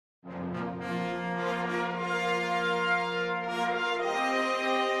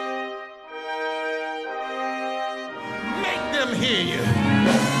hear you.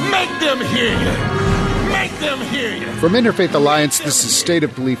 Make them hear you. Make them hear you. From Interfaith Alliance, this is State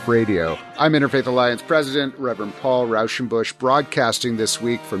of Belief Radio. I'm Interfaith Alliance President, Reverend Paul Rauschenbusch, broadcasting this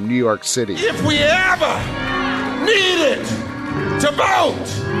week from New York City. If we ever needed to vote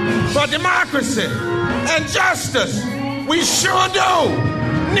for democracy and justice, we sure do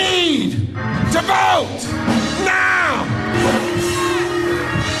need to vote now.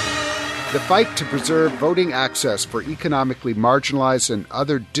 The fight to preserve voting access for economically marginalized and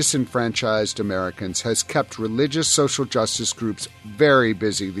other disenfranchised Americans has kept religious social justice groups very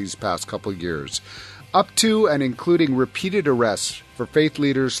busy these past couple years, up to and including repeated arrests for faith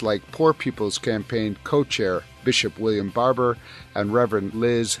leaders like Poor People's Campaign co-chair Bishop William Barber and Reverend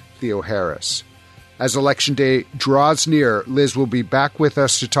Liz Theoharis. As Election Day draws near, Liz will be back with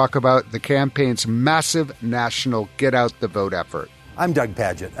us to talk about the campaign's massive national Get Out the Vote effort. I'm Doug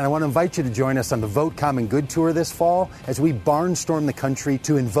Padgett, and I want to invite you to join us on the Vote Common Good Tour this fall as we barnstorm the country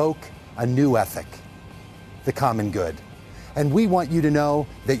to invoke a new ethic, the common good. And we want you to know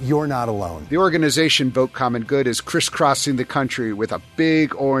that you're not alone. The organization Vote Common Good is crisscrossing the country with a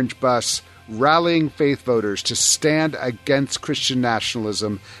big orange bus, rallying faith voters to stand against Christian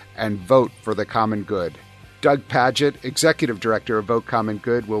nationalism and vote for the common good. Doug Padgett, Executive Director of Vote Common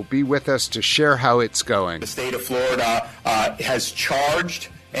Good, will be with us to share how it's going. The state of Florida has charged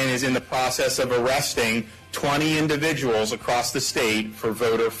and is in the process of arresting 20 individuals across the state for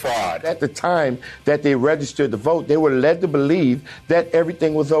voter fraud. At the time that they registered to vote, they were led to believe that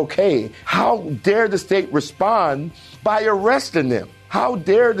everything was okay. How dare the state respond by arresting them? How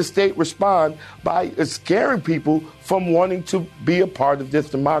dare the state respond by scaring people from wanting to be a part of this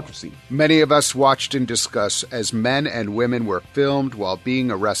democracy? Many of us watched and discussed as men and women were filmed while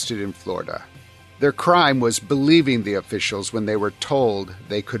being arrested in Florida. Their crime was believing the officials when they were told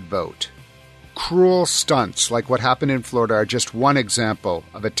they could vote. Cruel stunts like what happened in Florida are just one example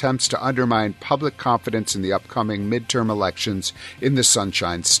of attempts to undermine public confidence in the upcoming midterm elections in the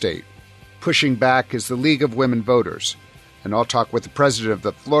Sunshine State. Pushing back is the League of Women Voters, and I'll talk with the president of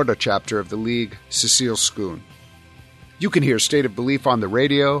the Florida chapter of the League, Cecile Schoon. You can hear State of Belief on the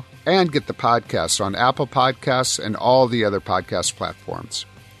radio and get the podcast on Apple Podcasts and all the other podcast platforms.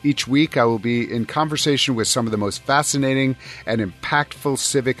 Each week, I will be in conversation with some of the most fascinating and impactful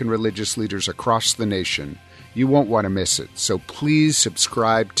civic and religious leaders across the nation. You won't want to miss it, so please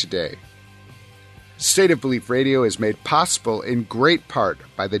subscribe today. State of Belief Radio is made possible in great part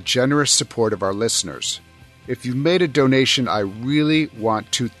by the generous support of our listeners. If you've made a donation, I really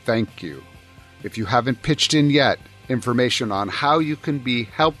want to thank you. If you haven't pitched in yet, information on how you can be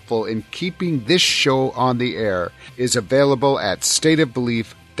helpful in keeping this show on the air is available at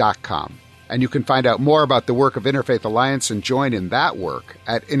stateofbelief.com. And you can find out more about the work of Interfaith Alliance and join in that work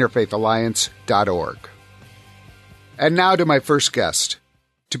at interfaithalliance.org. And now to my first guest.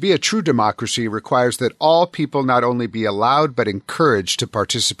 To be a true democracy requires that all people not only be allowed but encouraged to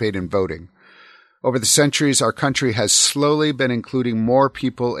participate in voting. Over the centuries, our country has slowly been including more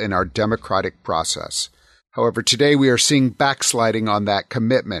people in our democratic process. However, today we are seeing backsliding on that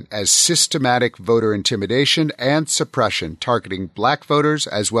commitment as systematic voter intimidation and suppression targeting black voters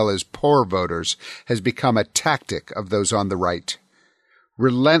as well as poor voters has become a tactic of those on the right.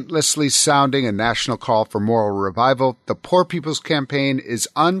 Relentlessly sounding a national call for moral revival, the Poor People's Campaign is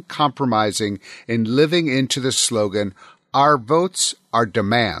uncompromising in living into the slogan, "Our votes are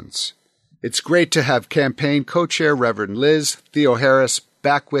demands." It's great to have campaign co-chair Reverend Liz Theoharis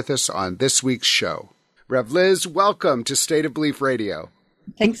back with us on this week's show. Rev Liz, welcome to State of Belief Radio.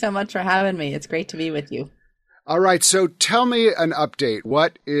 Thanks so much for having me. It's great to be with you. All right, so tell me an update.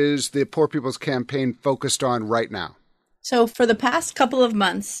 What is the Poor People's Campaign focused on right now? So for the past couple of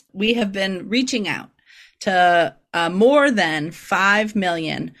months, we have been reaching out to more than 5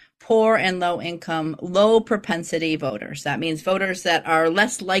 million poor and low income, low propensity voters. That means voters that are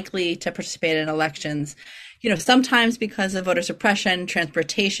less likely to participate in elections, sometimes because of voter suppression,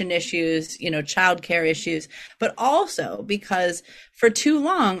 transportation issues, childcare issues, but also because for too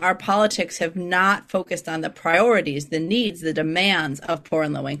long, our politics have not focused on the priorities, the needs, the demands of poor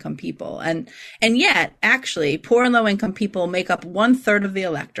and low income people. And yet, actually, poor and low income people make up 1/3 of the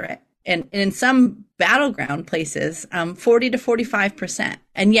electorate. And in some battleground places, 40 to 45%.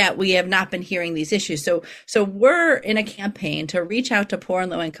 And yet we have not been hearing these issues. So we're in a campaign to reach out to poor and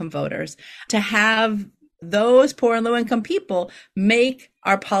low income voters, to have those poor and low income people make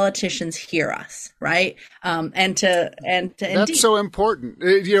our politicians hear us, right? And that's indeed. So important.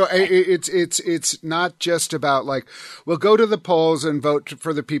 It's not just about go to the polls and vote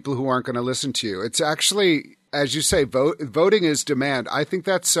for the people who aren't going to listen to you. It's actually, as you say, voting is demand. I think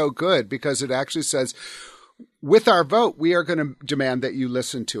that's so good because it actually says With our vote, we are going to demand that you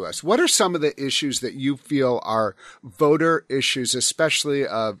listen to us. What are some of the issues that you feel are voter issues, especially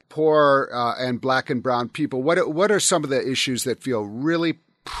of poor and Black and brown people? What are some of the issues that feel really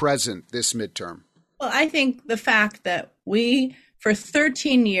present this midterm? Well, I think the fact that we, for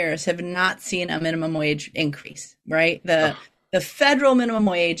 13 years, have not seen a minimum wage increase, right? The federal minimum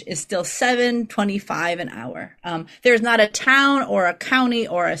wage is still $7.25 an hour. There's not a town or a county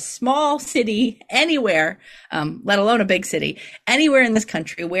or a small city anywhere, let alone a big city, anywhere in this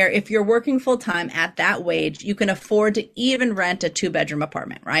country where if you're working full time at that wage, you can afford to even rent a 2-bedroom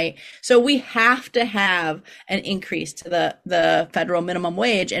apartment, right? So we have to have an increase to the federal minimum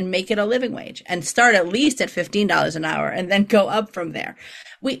wage and make it a living wage and start at least at $15 an hour and then go up from there.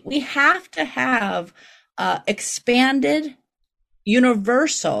 We have to have expanded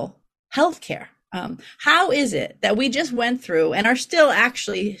universal healthcare. How is it that we just went through and are still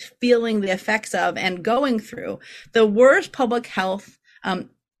actually feeling the effects of and going through the worst public health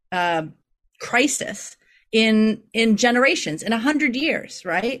crisis in generations, in 100 years,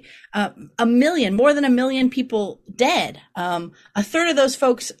 right? More than a million people dead. A third of those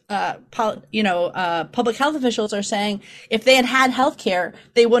folks, public health officials are saying if they had had health care,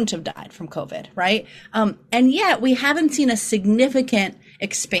 they wouldn't have died from COVID, right? And yet we haven't seen a significant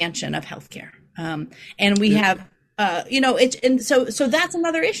expansion of healthcare. And we have, so that's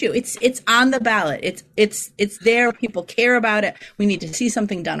another issue. It's on the ballot. It's there. People care about it. We need to see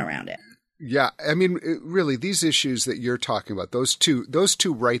something done around it. Yeah, I mean, really, these issues that you're talking about, those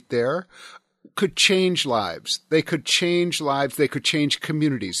two right there, could change lives. They could change lives. They could change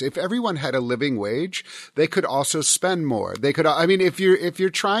communities. If everyone had a living wage, they could also spend more. They could, I mean, if you're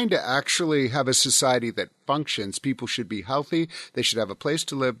trying to actually have a society that functions, people should be healthy. They should have a place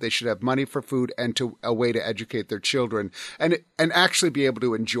to live. They should have money for food and a way to educate their children and actually be able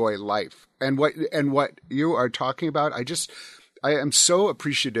to enjoy life. And what you are talking about, I am so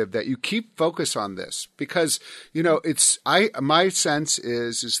appreciative that you keep focus on this because, my sense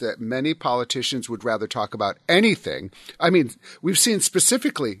is that many politicians would rather talk about anything. I mean, we've seen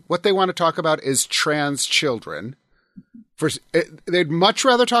specifically what they want to talk about is trans children. They'd much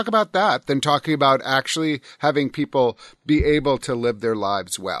rather talk about that than talking about actually having people be able to live their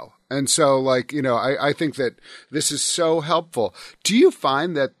lives well. And so, I think that this is so helpful. Do you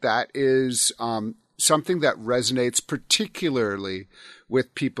find that is, something that resonates particularly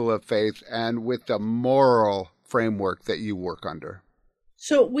with people of faith and with the moral framework that you work under?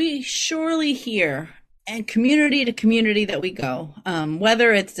 So we surely hear, and community to community that we go,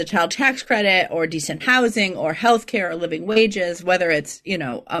 whether it's the child tax credit or decent housing or healthcare or living wages, whether it's,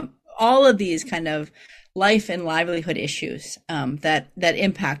 all of these kind of life and livelihood issues that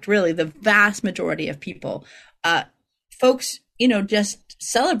impact really the vast majority of people. Folks, just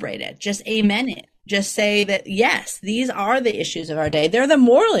celebrate it, just amen it. Just say that, yes, these are the issues of our day. They're the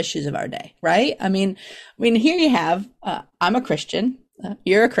moral issues of our day, right? I mean, here you have, I'm a Christian.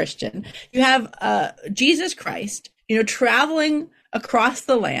 You're a Christian. You have Jesus Christ, traveling across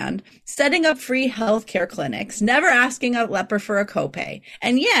the land, setting up free healthcare clinics, never asking a leper for a copay.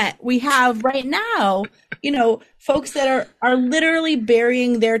 And yet we have right now, folks that are literally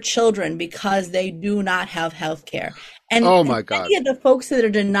burying their children because they do not have healthcare. And oh my God, many of the folks that are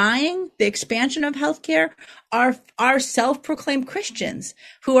denying the expansion of healthcare are self-proclaimed Christians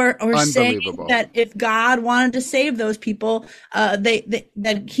who are saying that if God wanted to save those people,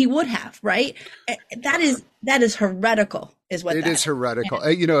 that He would have, right? That is heretical, is what it is. Heretical.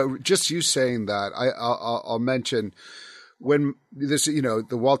 Just you saying that, I'll mention. When this, the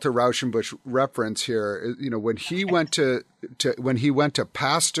Walter Rauschenbusch reference here, when he went to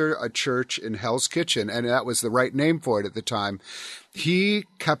pastor a church in Hell's Kitchen, and that was the right name for it at the time, he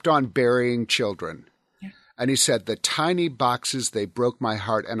kept on burying children. Yeah. And he said, the tiny boxes, they broke my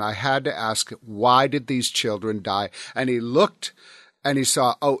heart. And I had to ask, why did these children die? And he looked and he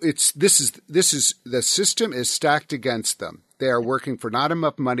saw, this is the system is stacked against them. They are working for not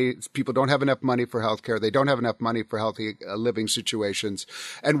enough money. People don't have enough money for healthcare. They don't have enough money for healthy living situations.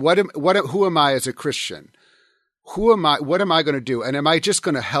 And who am I as a Christian? Who am I? What am I going to do? And am I just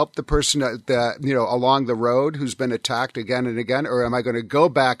going to help the person along the road who's been attacked again and again? Or am I going to go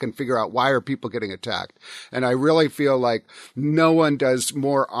back and figure out why are people getting attacked? And I really feel like no one does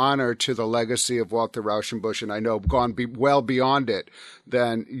more honor to the legacy of Walter Rauschenbusch, and I know gone well beyond it,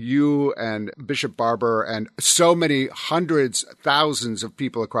 than you and Bishop Barber and so many hundreds, thousands of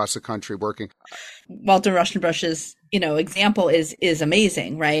people across the country working. Walter Rauschenbusch's, example is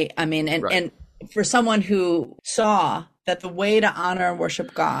amazing, right? I mean, and for someone who saw that the way to honor and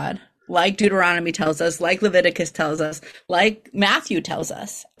worship God like Deuteronomy tells us, like Leviticus tells us, like Matthew tells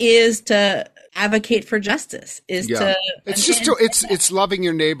us, is to advocate for justice, is to... It's loving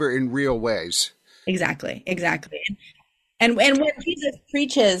your neighbor in real ways. Exactly. And when Jesus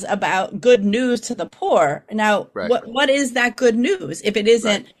preaches about good news to the poor, now what is that good news? If it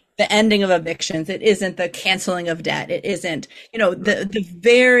isn't the ending of evictions, it isn't the canceling of debt, it isn't, the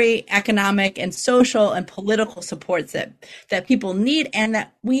very economic and social and political supports that people need and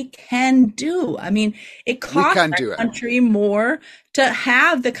that we can do. I mean, it costs our country more to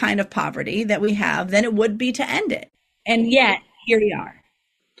have the kind of poverty that we have than it would be to end it. And yet, here we are.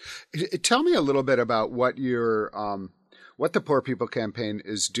 Tell me a little bit about what what the Poor People Campaign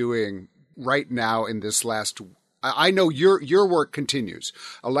is doing right now in this last. I know your work continues.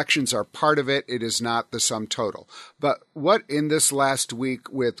 Elections are part of it. It is not the sum total. But what in this last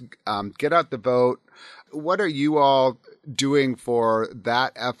week with Get Out the Vote, what are you all doing for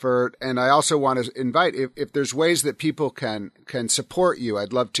that effort? And I also want to invite, if there's ways that people can support you,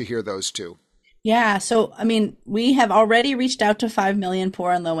 I'd love to hear those too. Yeah. So, I mean, we have already reached out to 5 million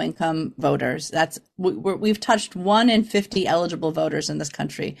poor and low income voters. We've touched 1 in 50 eligible voters in this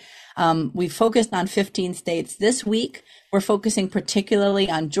country. We've focused on 15 states. This week, we're focusing particularly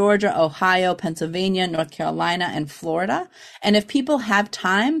on Georgia, Ohio, Pennsylvania, North Carolina, and Florida. And if people have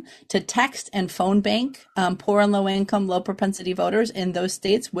time to text and phone bank poor and low income, low propensity voters in those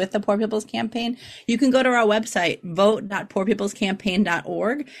states with the Poor People's Campaign, you can go to our website,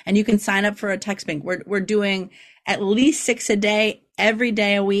 vote.poorpeoplescampaign.org, and you can sign up for a text bank. We're doing at least 6 a day, every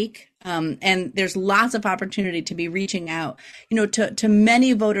day a week. And there's lots of opportunity to be reaching out, to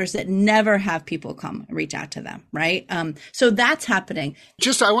many voters that never have people come and reach out to them. Right. So that's happening.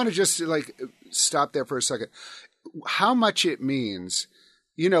 I want to stop there for a second. How much it means,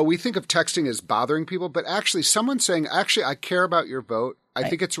 we think of texting as bothering people, but actually someone saying, I care about your vote. I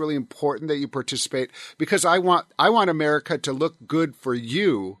think it's really important that you participate because I want America to look good for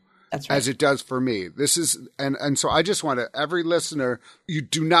you. That's right. As it does for me. This is, and so I just want every listener, you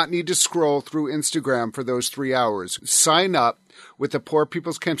do not need to scroll through Instagram for those 3 hours. Sign up with the Poor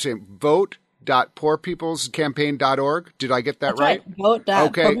People's Campaign. Vote.poorpeoplescampaign.org. Did I get that right?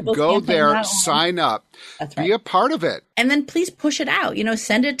 Okay, go there, sign up. That's right. Be a part of it. And then please push it out.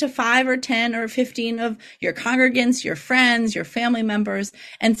 Send it to 5 or 10 or 15 of your congregants, your friends, your family members,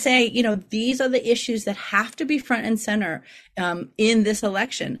 and say, these are the issues that have to be front and center in this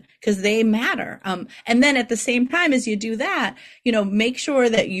election because they matter. And then at the same time as you do that, make sure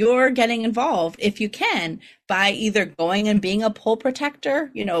that you're getting involved if you can by either going and being a poll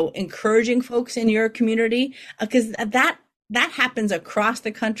protector, encouraging folks in your community, because that happens across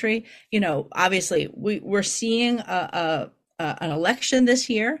the country. Obviously we're seeing an election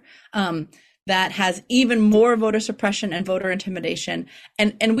this year that has even more voter suppression and voter intimidation.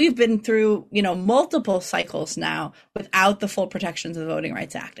 And we've been through, multiple cycles now without the full protections of the Voting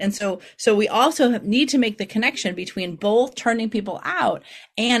Rights Act. And so we also need to make the connection between both turning people out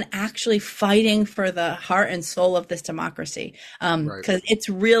and actually fighting for the heart and soul of this democracy. Because it's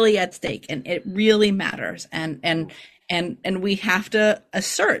really at stake and it really matters. And we have to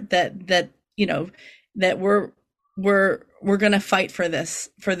assert that we're going to fight for this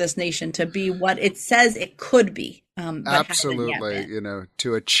nation to be what it says it could be. Absolutely.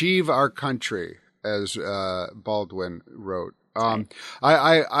 To achieve our country, as Baldwin wrote.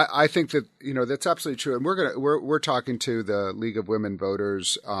 I think that, that's absolutely true. And we're talking to the League of Women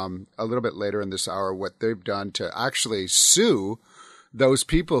Voters a little bit later in this hour, what they've done to actually sue those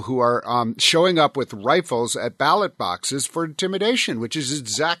people who are showing up with rifles at ballot boxes for intimidation, which is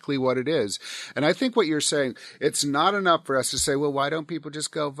exactly what it is. And I think what you're saying, it's not enough for us to say, well, why don't people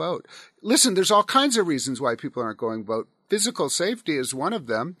just go vote? Listen, there's all kinds of reasons why people aren't going vote. Physical safety is one of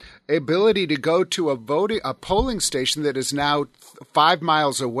them. Ability to go to a polling station that is now 5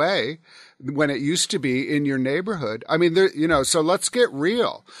 miles away when it used to be in your neighborhood. I mean, so let's get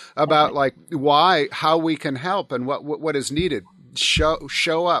real about how we can help and what is needed.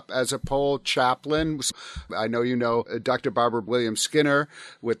 Show up as a poll chaplain. I know Dr. Barbara Williams Skinner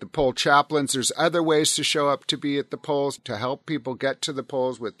with the poll chaplains. There's other ways to show up to be at the polls, to help people get to the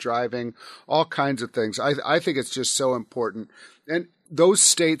polls with driving, all kinds of things. I think it's just so important. And those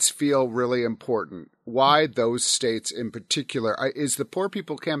states feel really important. Why those states in particular? Is the Poor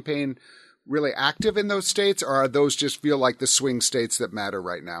People Campaign really active in those states, or are those just feel like the swing states that matter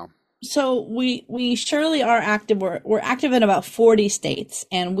right now? So we surely are active. We're active in about 40 states,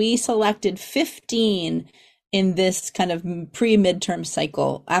 and we selected 15 in this kind of pre-midterm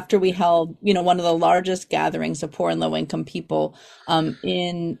cycle, after we held, one of the largest gatherings of poor and low income people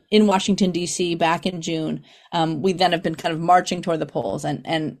in Washington, D.C. back in June, we then have been kind of marching toward the polls,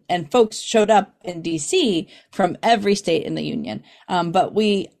 and folks showed up in D.C. from every state in the union. But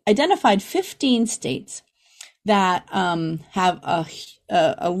we identified 15 states that have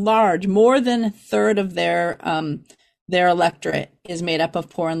a large, more than a third of their electorate is made up of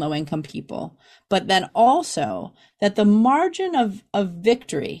poor and low income people. But then also that the margin of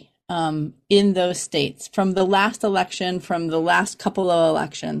victory in those states from the last election, from the last couple of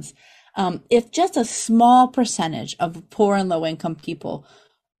elections, if just a small percentage of poor and low income people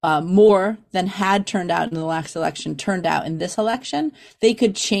more than had turned out in the last election turned out in this election, they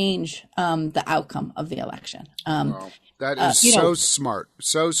could change the outcome of the election. Wow. That is so smart,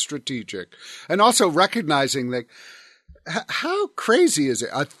 so strategic. And also recognizing that how crazy is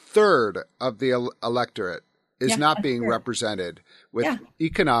it? A third of the electorate is not being represented with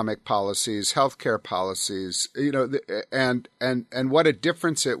economic policies, healthcare policies, and what a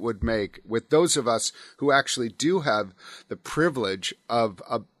difference it would make with those of us who actually do have the privilege of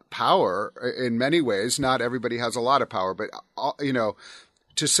power in many ways. Not everybody has a lot of power, but,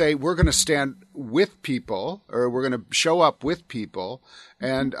 to say we're going to stand with people, or we're going to show up with people,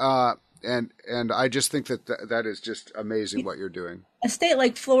 and I just think that is just amazing what you're doing. A state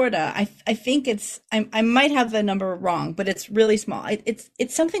like Florida, I think I might have the number wrong, but it's really small.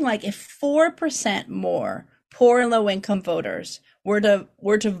 It's something like if 4% more poor and low income voters were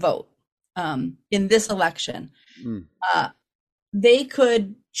to vote in this election, they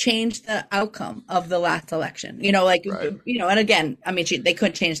could change the outcome of the last election. And again, they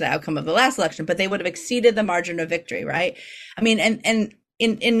couldn't change the outcome of the last election, but they would have exceeded the margin of victory, right? And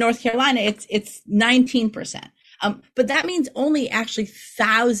in North Carolina, it's 19%. But that means only actually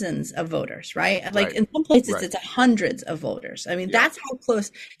thousands of voters, right? Like in some places, it's hundreds of voters. That's how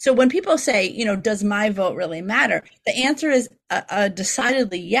close. So when people say, does my vote really matter? The answer is a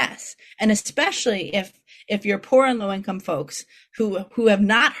decidedly yes. And especially if you're poor and low income folks who have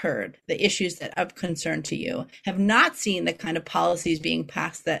not heard the issues that are of concern to you, have not seen the kind of policies being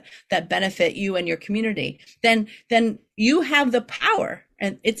passed that benefit you and your community, then you have the power,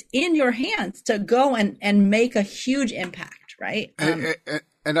 and it's in your hands to go and make a huge impact, right?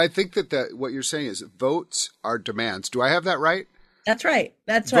 And I think that what you're saying is votes are demands. Do I have that right? That's right.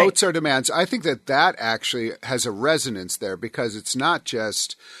 Votes are demands. I think that actually has a resonance there, because it's not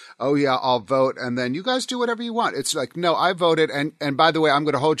just, oh yeah, I'll vote and then you guys do whatever you want. It's like, no, I voted, and by the way, I'm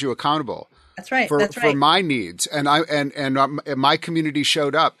going to hold you accountable. That's right. For my needs, and my community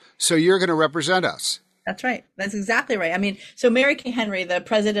showed up, so you're going to represent us. That's right. That's exactly right. So Mary Kay Henry, the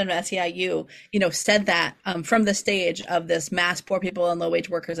president of SEIU, said that from the stage of this mass poor people and low wage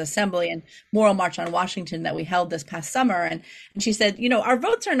workers assembly and Moral March on Washington that we held this past summer. And she said, our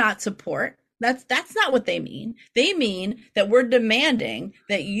votes are not support. That's not what they mean. They mean that we're demanding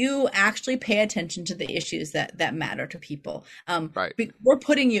that you actually pay attention to the issues that matter to people. Right. We're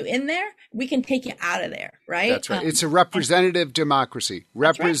putting you in there. We can take you out of there. Right. That's right. It's a representative democracy.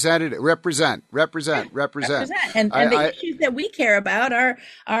 Represent. And the issues that we care about are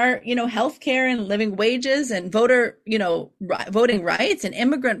healthcare and living wages and voter, voting rights and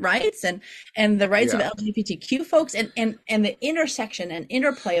immigrant rights and the rights of LGBTQ folks and the intersection and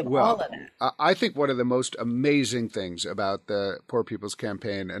interplay of all of that. I think one of the most amazing things about the Poor People's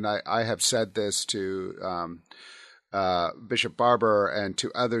Campaign, and I have said this to Bishop Barber and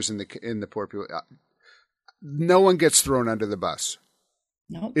to others in the Poor People, no one gets thrown under the bus.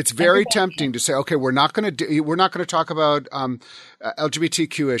 Nope. It's very tempting to say, okay, we're not going to talk about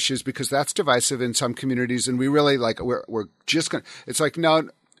LGBTQ issues because that's divisive in some communities, and we really we're just going to. It's like, no,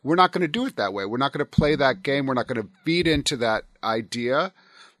 we're not going to do it that way. We're not going to play that game. We're not going to feed into that idea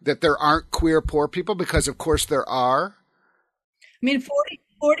that there aren't queer poor people, because of course there are. 40%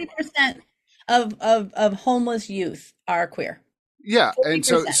 of homeless youth are queer. Yeah, and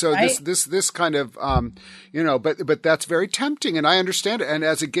so right? this kind of but that's very tempting, and I understand it. And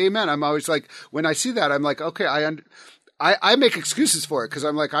as a gay man, I'm always like, when I see that, I'm like, okay, I make excuses for it, because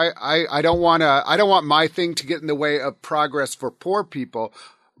I'm like, I don't want my thing to get in the way of progress for poor people.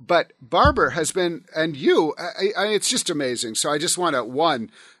 But Barber has been, and you, it's just amazing. So I just want to,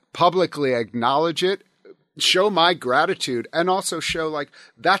 publicly acknowledge it, show my gratitude, and also show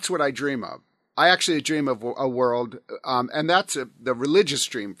that's what I dream of. I actually dream of a world, and that's the religious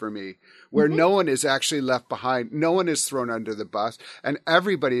dream for me, where no one is actually left behind, no one is thrown under the bus, and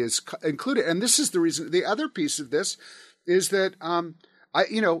everybody is included. And this is the reason. The other piece of this is that,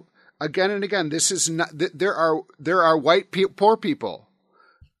 again and again, this is not. There are white poor people.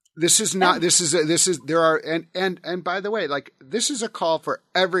 This is not, this is, there are, and by the way, like, this is a call for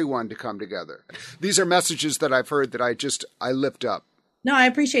everyone to come together. These are messages that I've heard that I lift up. No, I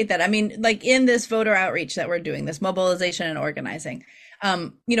appreciate that. I mean, like in this voter outreach that we're doing, this mobilization and organizing,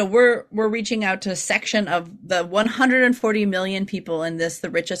 we're reaching out to a section of the 140 million people in the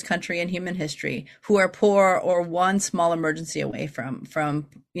richest country in human history who are poor or one small emergency away from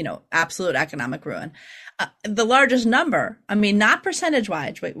absolute economic ruin. The largest number, I mean, not percentage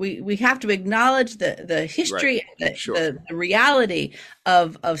wise, but we have to acknowledge the history, right. the reality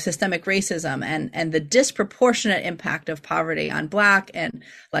of systemic racism and the disproportionate impact of poverty on Black and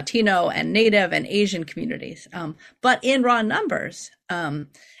Latino and Native and Asian communities. But in raw numbers, in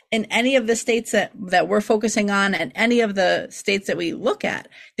any of the states that we're focusing on and any of the states that we look at,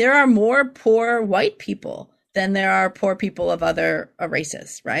 there are more poor white people than there are poor people of other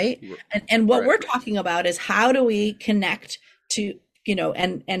races, right? And what we're talking about is how do we connect to,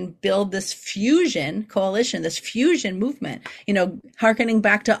 and build this fusion coalition, this fusion movement, hearkening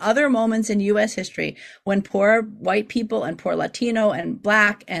back to other moments in U.S. history when poor white people and poor Latino and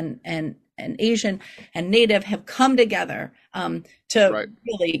Black and Asian and Native have come together to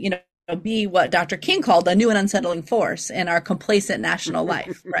really, be what Dr. King called a new and unsettling force in our complacent national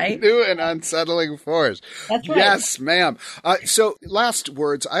life, right? New and unsettling force. That's right. Yes, ma'am. So last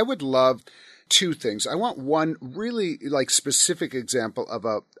words, I would love two things. I want one really specific example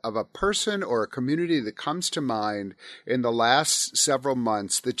of a person or a community that comes to mind in the last several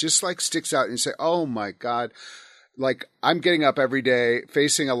months that just sticks out and you say, oh my God, I'm getting up every day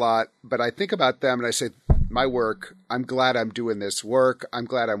facing a lot, but I think about them and I say, my work, I'm glad I'm doing this work. I'm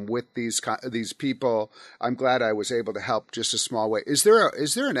glad I'm with these people. I'm glad I was able to help just a small way. Is there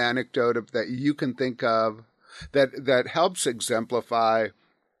an anecdote that you can think of that helps exemplify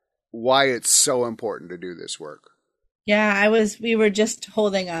why it's so important to do this work? Yeah, we were just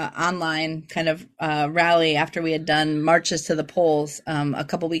holding an online kind of rally after we had done marches to the polls a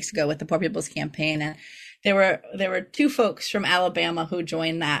couple weeks ago with the Poor People's Campaign, and there were two folks from Alabama who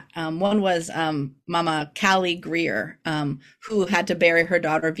joined that. One was Mama Callie Greer, who had to bury her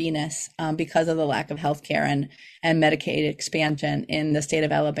daughter Venus because of the lack of health care and Medicaid expansion in the state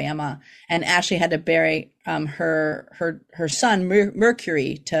of Alabama. And Ashley had to bury her son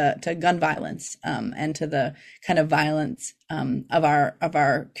Mercury to gun violence and to the kind of violence of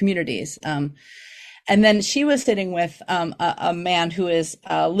our communities. And then she was sitting with a man who is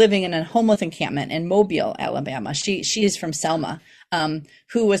living in a homeless encampment in Mobile, Alabama. She is from Selma,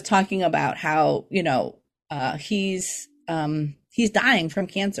 who was talking about how he's dying from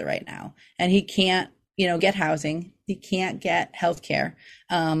cancer right now, and he can't get housing, he can't get health care,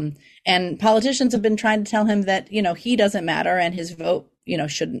 and politicians have been trying to tell him that he doesn't matter and his vote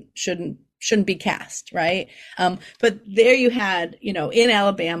shouldn't be cast, right? But there you had in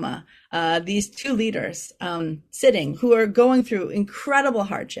Alabama. These two leaders sitting who are going through incredible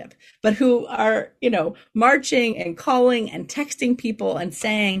hardship, but who are, marching and calling and texting people and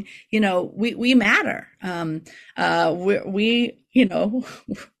saying, we matter.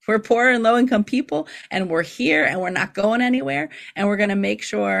 We're poor and low income people, and we're here and we're not going anywhere. And we're going to make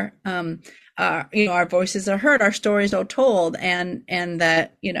sure, our voices are heard, our stories are told, and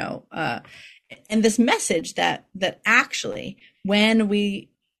that, and this message that actually when we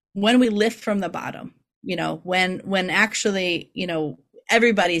lift from the bottom, when actually,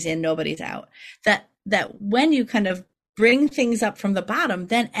 everybody's in, nobody's out, that when you kind of bring things up from the bottom,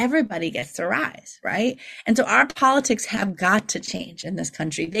 then everybody gets to rise, right? And so our politics have got to change in this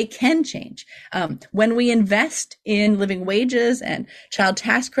country. They can change. When we invest in living wages and child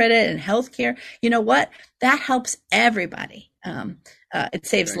tax credit and healthcare, you know what? That helps everybody. It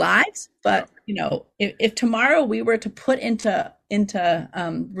saves lives, but if tomorrow we were to put into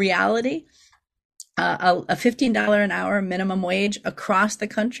reality a $15 an hour minimum wage across the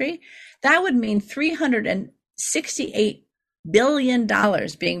country, that would mean $368 billion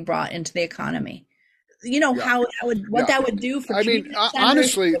being brought into the economy. How that would do for. I mean,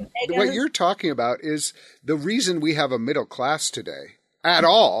 honestly, what you're talking about is the reason we have a middle class today at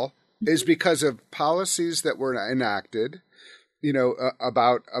all is because of policies that were enacted,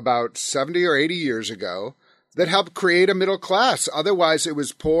 about 70 or 80 years ago that helped create a middle class. Otherwise, it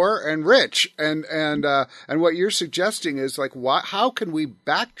was poor and rich. And what you're suggesting is how can we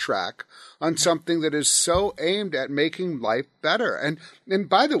backtrack on something that is so aimed at making life better? And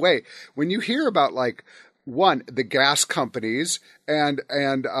by the way, when you hear about the gas companies and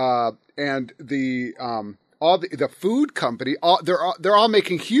the food company, they're all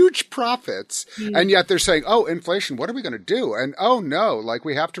making huge profits, and yet they're saying, "Oh, inflation! What are we going to do?" And oh no,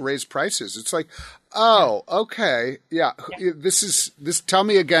 we have to raise prices. It's Oh, okay. Yeah. Tell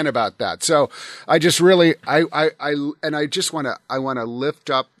me again about that. So I just really, I want to lift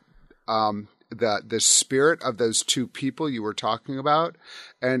up, the spirit of those two people you were talking about.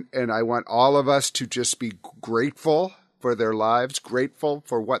 And I want all of us to just be grateful for their lives, grateful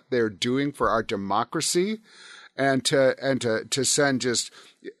for what they're doing for our democracy, and to send just,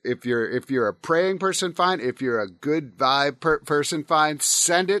 if you're a praying person, fine. If you're a good vibe person, fine.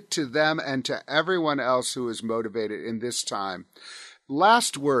 Send it to them and to everyone else who is motivated in this time.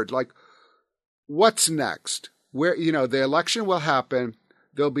 Last word, like, what's next? Where, the election will happen.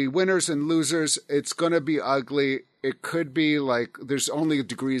 There'll be winners and losers. It's going to be ugly. It could be like there's only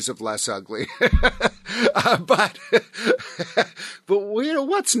degrees of less ugly, but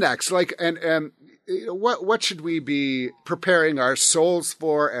what's next? Like, and what should we be preparing our souls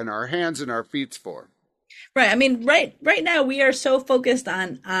for and our hands and our feet for? Right. I mean, right now we are so focused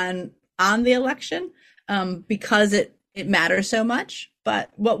on the election because it matters so much.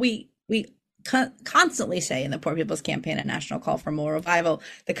 But what we constantly say in the Poor People's Campaign at National Call for Moral Revival,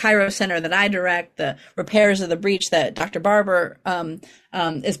 the Cairo Center that I direct, the Repairs of the Breach that Dr. Barber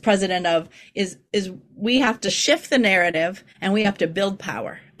is president of, is we have to shift the narrative and we have to build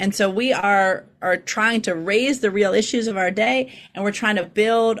power. And so we are trying to raise the real issues of our day, and we're trying to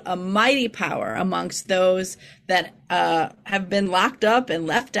build a mighty power amongst those that have been locked up and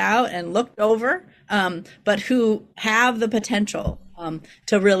left out and looked over, but who have the potential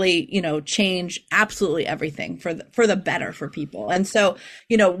to really, change absolutely everything for the better for people. And so,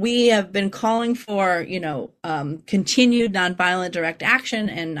 we have been calling for, continued nonviolent direct action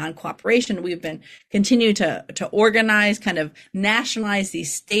and non-cooperation. We've been continue to organize, kind of nationalize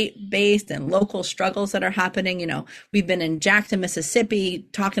these state-based and local struggles that are happening. We've been in Jackson, Mississippi,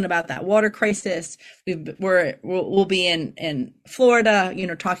 talking about that water crisis. We'll be in Florida,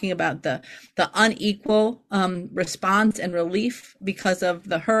 talking about the unequal response and relief because of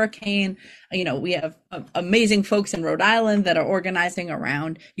the hurricane. We have amazing folks in Rhode Island that are organizing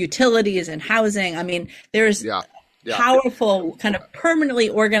around utilities and housing. I mean, there's powerful kind of permanently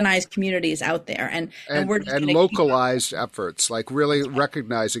organized communities out there, and we're just localized efforts, like really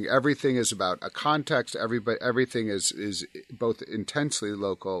recognizing everything is about a context. Everything is both intensely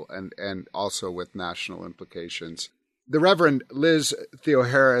local and also with national implications. The Reverend Liz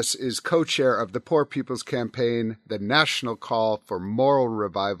Theoharis is co-chair of the Poor People's Campaign, the National Call for Moral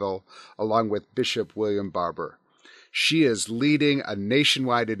Revival, along with Bishop William Barber. She is leading a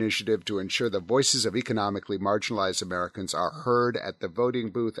nationwide initiative to ensure the voices of economically marginalized Americans are heard at the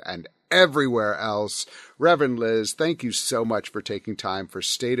voting booth and everywhere else. Reverend Liz, thank you so much for taking time for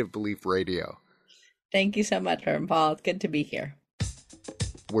State of Belief Radio. Thank you so much, Herm Paul. It's good to be here.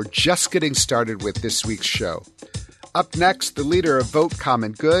 We're just getting started with this week's show. Up next, the leader of Vote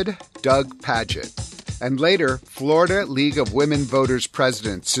Common Good, Doug Padgett. And later, Florida League of Women Voters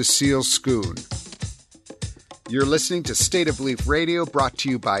President Cecile Schoon. You're listening to State of Belief Radio, brought to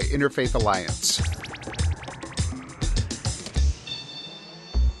you by Interfaith Alliance.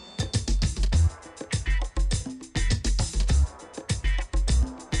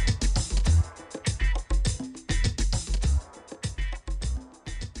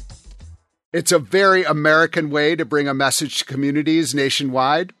 It's a very American way to bring a message to communities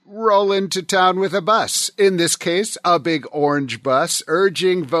nationwide. Roll into town with a bus. In this case, a big orange bus,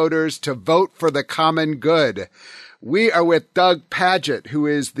 urging voters to vote for the common good. We are with Doug Padgett, who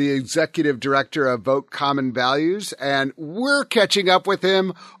is the executive director of Vote Common Values, and we're catching up with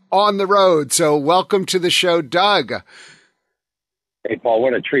him on the road. So welcome to the show, Doug. Hey, Paul,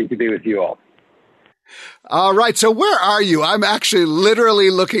 what a treat to be with you all. All right. So where are you? I'm actually literally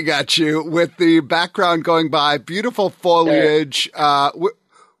looking at you with the background going by. Beautiful foliage.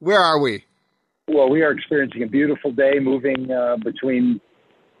 Where are we? Well, we are experiencing a beautiful day moving between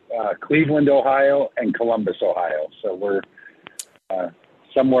Cleveland, Ohio and Columbus, Ohio. So we're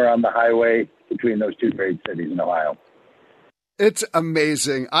somewhere on the highway between those two great cities in Ohio. It's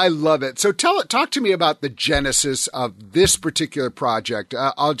amazing. I love it. So talk to me about the genesis of this particular project.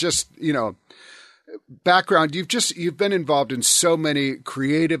 I'll just, background, you've been involved in so many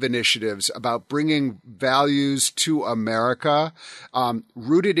creative initiatives about bringing values to America,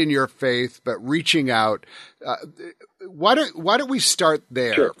 rooted in your faith, but reaching out. Why don't we start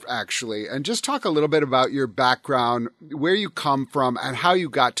there, Sure. Actually, and just talk a little bit about your background, where you come from, and how you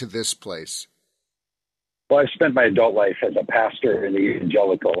got to this place? Well, I've spent my adult life as a pastor in the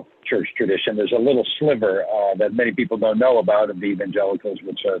evangelical church tradition. There's a little sliver that many people don't know about of the evangelicals,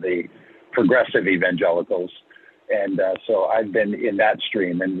 which are the progressive evangelicals. And so I've been in that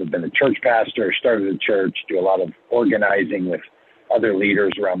stream and have been a church pastor, started a church, do a lot of organizing with other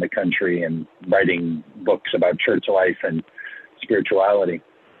leaders around the country and writing books about church life and spirituality.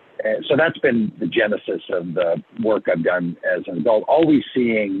 And so that's been the genesis of the work I've done as an adult, always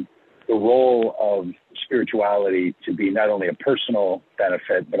seeing the role of spirituality to be not only a personal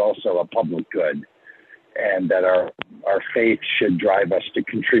benefit, but also a public good, and that our faith should drive us to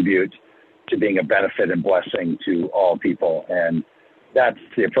contribute to being a benefit and blessing to all people. And that's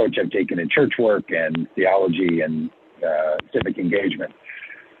the approach I've taken in church work and theology and civic engagement.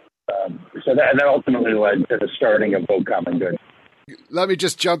 So that ultimately led to the starting of Vote Common Good. Let me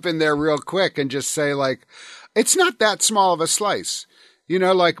just jump in there real quick and just say, like, it's not that small of a slice. You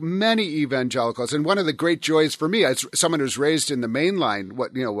know, like many evangelicals, and one of the great joys for me as someone who's raised in the mainline,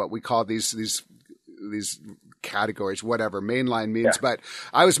 what we call these categories, whatever mainline means, but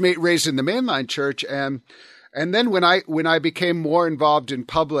I was raised in the mainline church, and then when I became more involved in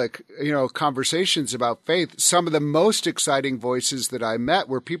public, conversations about faith, some of the most exciting voices that I met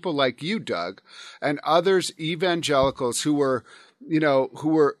were people like you, Doug, and others evangelicals who were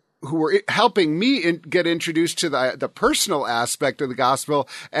helping me get introduced to the personal aspect of the gospel,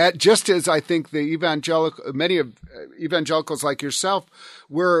 just as I think many of evangelicals like yourself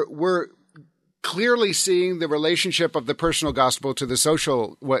were clearly seeing the relationship of the personal gospel to the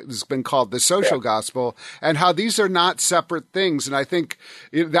social, what has been called the social gospel, and how these are not separate things. And I think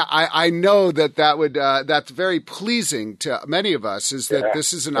that I know that would that's very pleasing to many of us, is that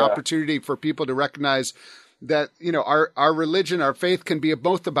this is an opportunity for people to recognize that, our religion, our faith can be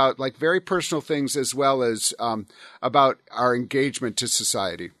both about like very personal things as well as about our engagement to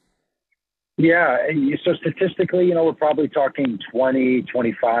society. Yeah. So statistically, we're probably talking 20,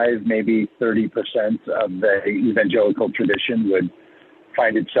 25, maybe 30% of the evangelical tradition would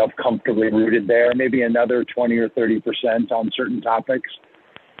find itself comfortably rooted there, maybe another 20 or 30% on certain topics.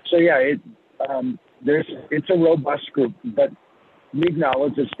 So it's a robust group, but we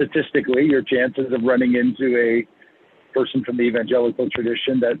acknowledge that statistically your chances of running into a person from the evangelical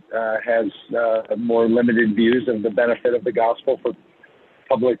tradition that has more limited views of the benefit of the gospel for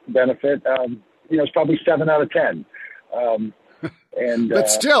public benefit, it's probably 7 out of 10. But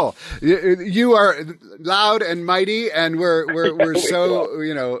still, you are loud and mighty, and we're so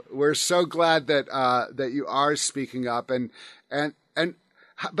we're so glad that you are speaking up.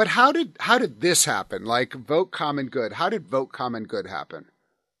 But how did this happen? Like Vote Common Good, how did Vote Common Good happen?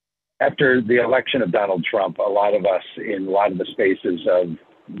 After the election of Donald Trump, a lot of us in a lot of the spaces of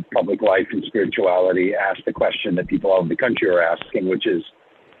public life and spirituality asked the question that people all over the country are asking, which is,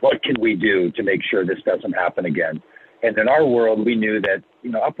 what can we do to make sure this doesn't happen again? And in our world, we knew that,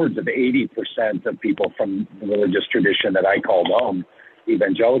 upwards of 80% of people from the religious tradition that I called home,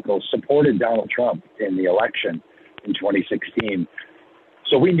 evangelicals, supported Donald Trump in the election in 2016.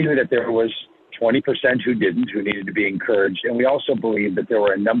 So we knew that there was 20% who didn't, who needed to be encouraged. And we also believed that there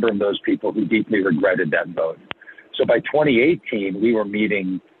were a number of those people who deeply regretted that vote. So by 2018, we were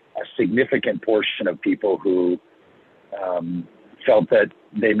meeting a significant portion of people who felt that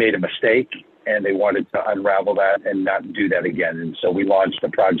they made a mistake and they wanted to unravel that and not do that again. And so we launched a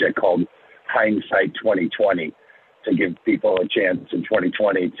project called Hindsight 2020 to give people a chance in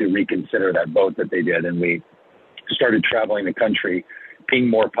 2020 to reconsider that vote that they did. And we started traveling the country, being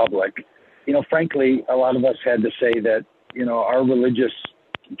more public. Frankly, a lot of us had to say that, our religious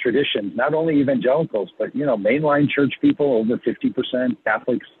traditions, not only evangelicals, but, mainline church people, over 50%,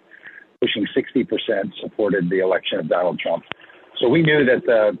 Catholics pushing 60% supported the election of Donald Trump. So we knew that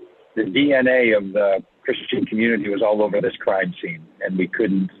the DNA of the Christian community was all over this crime scene, and we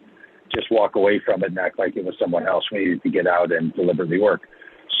couldn't just walk away from it and act like it was someone else. We needed to get out and deliberately work.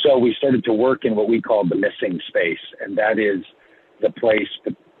 So we started to work in what we call the missing space, and that is the place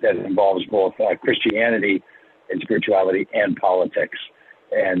that involves both Christianity and spirituality and politics.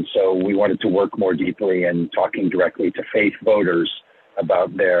 And so we wanted to work more deeply in talking directly to faith voters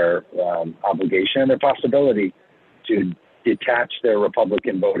about their obligation and their possibility to detach their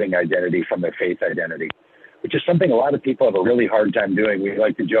Republican voting identity from their faith identity, which is something a lot of people have a really hard time doing. We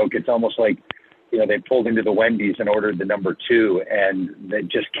like to joke, it's almost like, they pulled into the Wendy's and ordered the number 2, and they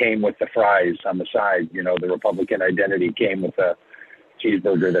just came with the fries on the side. The Republican identity came with the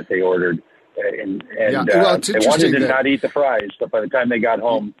cheeseburger that they ordered. And they wanted to not eat the fries, but by the time they got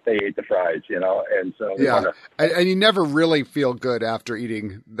home, they ate the fries, and so. And you never really feel good after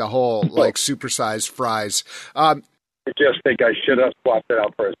eating the whole, supersized fries. I just think I should have swapped it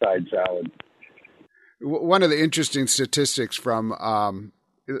out for a side salad. One of the interesting statistics from,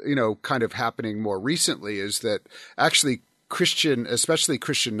 kind of happening more recently is that actually especially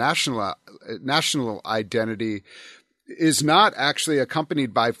Christian national identity is not actually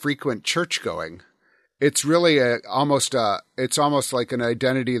accompanied by frequent church going. it's really it's almost like an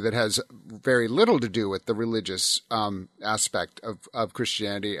identity that has very little to do with the religious aspect of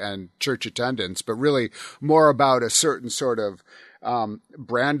Christianity and church attendance, but really more about a certain sort of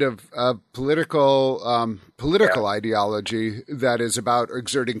brand of political ideology that is about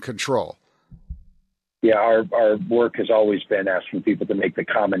exerting control. Yeah, our work has always been asking people to make the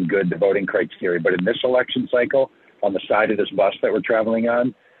common good the voting criteria. But in this election cycle, on the side of this bus that we're traveling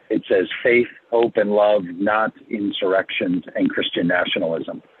on, it says faith, hope, and love, not insurrections and Christian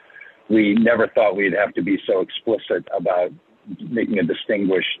nationalism. We never thought we'd have to be so explicit about making a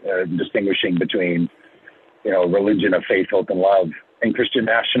distinguishing between, religion of faith, hope, and love and Christian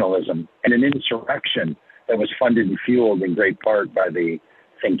nationalism, and an insurrection that was funded and fueled in great part by the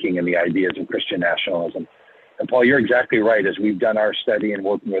thinking and the ideas of Christian nationalism. And Paul, you're exactly right. As we've done our study and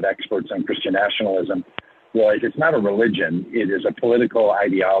working with experts on Christian nationalism, realize it's not a religion, it is a political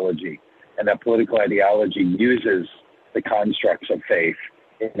ideology. And that political ideology uses the constructs of faith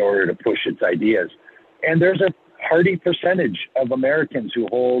in order to push its ideas. And there's a hearty percentage of Americans who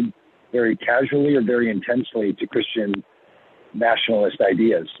hold very casually or very intensely to Christian nationalist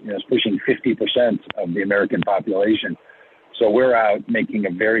ideas. It's pushing 50% of the American population. So we're out making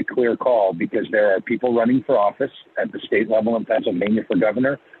a very clear call because there are people running for office at the state level in Pennsylvania for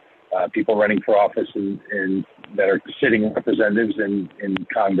governor, people running for office that are sitting representatives in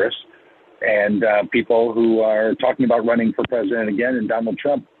Congress, and people who are talking about running for president again, and Donald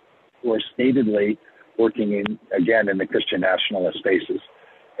Trump, who are statedly working in the Christian nationalist spaces.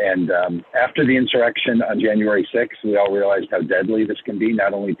 And after the insurrection on January 6th, we all realized how deadly this can be,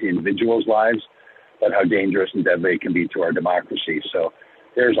 not only to individuals' lives, but how dangerous and deadly it can be to our democracy. So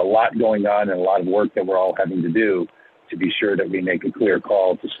there's a lot going on and a lot of work that we're all having to do to be sure that we make a clear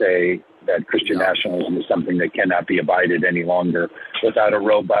call to say that Christian nationalism is something that cannot be abided any longer without a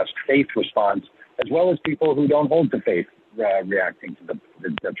robust faith response, as well as people who don't hold to faith reacting to the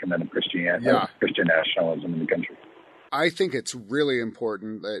detriment of Christian nationalism in the country. I think it's really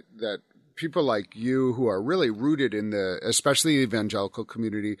important that people like you who are really rooted in especially the evangelical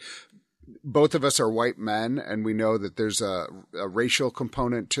community. Both of us are white men, and we know that there's a racial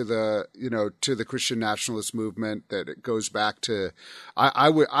component to the Christian nationalist movement, that it goes back to, I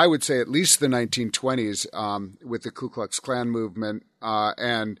would say at least the 1920s, with the Ku Klux Klan movement,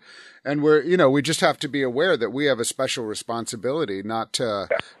 and we're, we just have to be aware that we have a special responsibility not to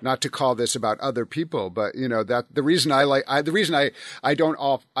call this about other people, but that the reason I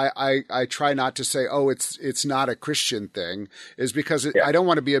try not to say, oh, it's not a Christian thing, is because I don't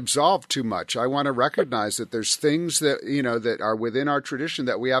want to be absolved too much. I want to recognize that there's things that that are within our tradition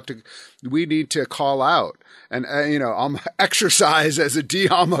that we need to call out, and exercise as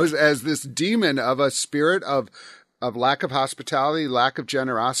this demon of a spirit of lack of hospitality, lack of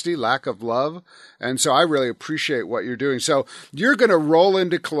generosity, lack of love. And so I really appreciate what you're doing. So you're going to roll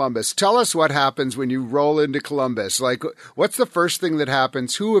into Columbus. Tell us what happens when you roll into Columbus. Like, what's the first thing that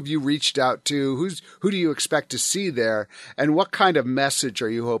happens? Who have you reached out to? Who do you expect to see there? And what kind of message are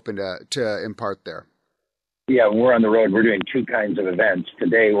you hoping to impart there? Yeah, we're on the road. We're doing two kinds of events.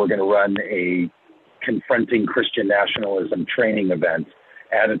 Today, we're going to run a Confronting Christian Nationalism training event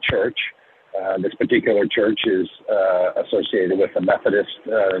at a church. This particular church is associated with a Methodist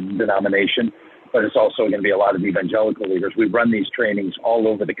denomination, but it's also going to be a lot of evangelical leaders. We run these trainings all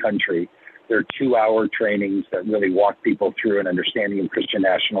over the country. They're 2-hour trainings that really walk people through an understanding of Christian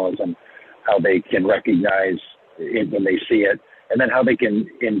nationalism, how they can recognize it when they see it, and then how they can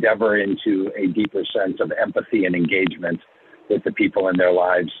endeavor into a deeper sense of empathy and engagement with the people in their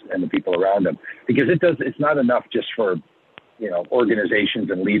lives and the people around them. Because it's not enough just for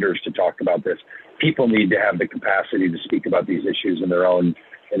organizations and leaders to talk about this. People need to have the capacity to speak about these issues in their own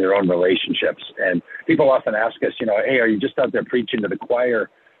relationships. And people often ask us, hey, are you just out there preaching to the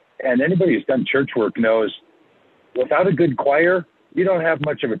choir? And anybody who's done church work knows without a good choir, you don't have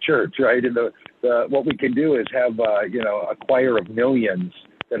much of a church, right? And what we can do is have, a choir of millions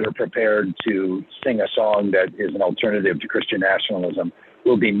that are prepared to sing a song that is an alternative to Christian nationalism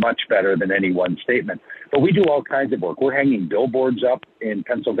will be much better than any one statement. But we do all kinds of work. We're hanging billboards up in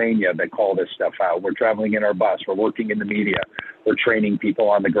Pennsylvania that call this stuff out. We're traveling in our bus. We're working in the media. We're training people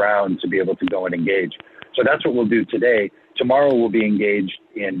on the ground to be able to go and engage. So that's what we'll do today. Tomorrow we'll be engaged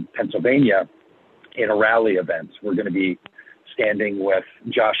in Pennsylvania in a rally event. We're going to be standing with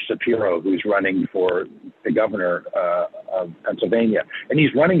Josh Shapiro, who's running for the governor of Pennsylvania. And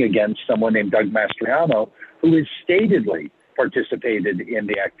he's running against someone named Doug Mastriano, who is statedly participated in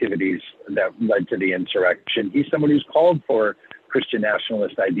the activities that led to the insurrection. He's someone who's called for Christian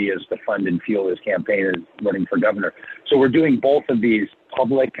nationalist ideas to fund and fuel his campaign as running for governor. So we're doing both of these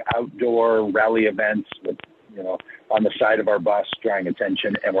public outdoor rally events with, on the side of our bus, drawing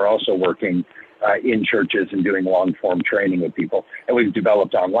attention, and we're also working in churches and doing long-form training with people. And we've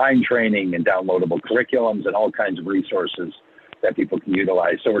developed online training and downloadable curriculums and all kinds of resources that people can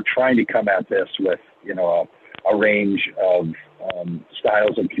utilize. So we're trying to come at this with, a range of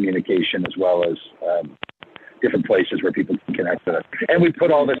styles of communication as well as different places where people can connect with us. And we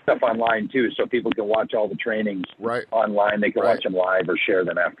put all this stuff online too, so people can watch all the trainings online. They can watch them live or share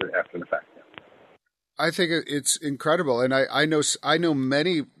them after the fact. I think it's incredible, and I know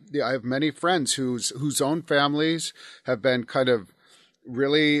many. I have many friends whose own families have been kind of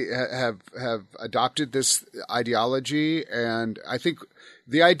really have adopted this ideology, and I think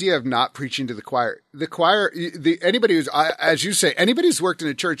the idea of not preaching to the choir, anybody who's, as you say, anybody who's worked in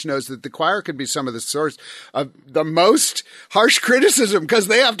a church knows that the choir can be some of the source of the most harsh criticism because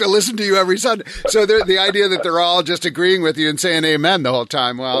they have to listen to you every Sunday. So the idea that they're all just agreeing with you and saying amen the whole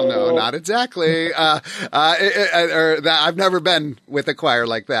time. Well, no, not exactly. I've never been with a choir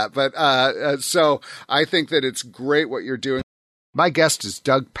like that, but so I think that it's great what you're doing. My guest is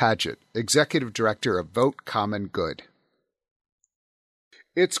Doug Padgett, Executive Director of Vote Common Good.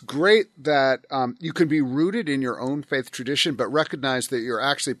 It's great that you can be rooted in your own faith tradition, but recognize that you're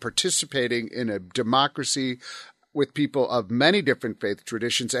actually participating in a democracy with people of many different faith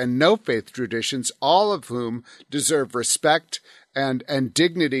traditions and no faith traditions, all of whom deserve respect and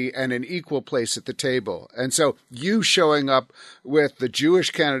dignity and an equal place at the table. And so you showing up with the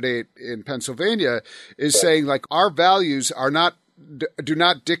Jewish candidate in Pennsylvania is saying, like, our values do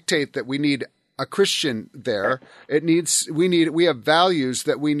not dictate that we need a Christian there. We have values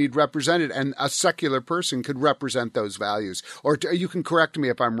that we need represented, and a secular person could represent those values. Or you can correct me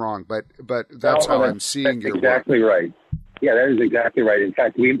if I'm wrong, but that's how I'm seeing your exactly work. Right. Yeah, that is exactly right. In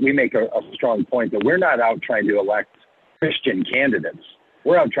fact, we make a strong point that we're not out trying to elect Christian candidates.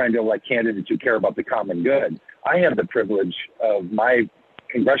 We're out trying to elect candidates who care about the common good. I have the privilege of my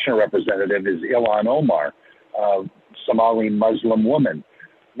congressional representative is Ilhan Omar, a Somali Muslim woman.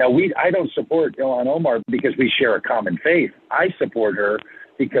 Now, I don't support Ilhan Omar because we share a common faith. I support her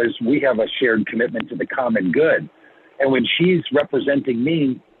because we have a shared commitment to the common good. And when she's representing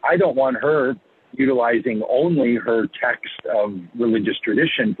me, I don't want her utilizing only her text of religious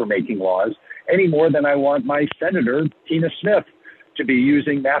tradition for making laws any more than I want my senator, Tina Smith, to be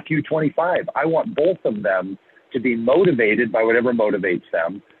using Matthew 25. I want both of them to be motivated by whatever motivates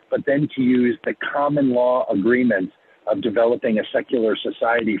them, but then to use the common law agreement of developing a secular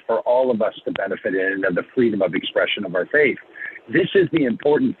society for all of us to benefit in and the freedom of expression of our faith. This is the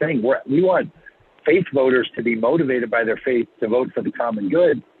important thing. We want faith voters to be motivated by their faith to vote for the common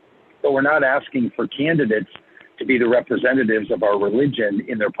good, but we're not asking for candidates to be the representatives of our religion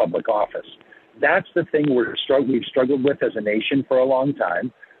in their public office. That's the thing we've struggled with as a nation for a long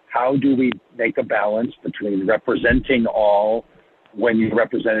time. How do we make a balance between representing all when your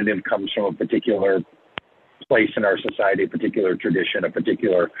representative comes from a particular place in our society, a particular tradition, a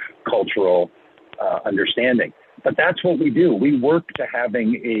particular cultural understanding? But that's what we do. We work to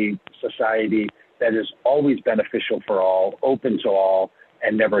having a society that is always beneficial for all, open to all,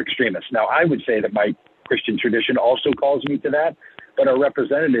 and never extremist. Now, I would say that my Christian tradition also calls me to that, but our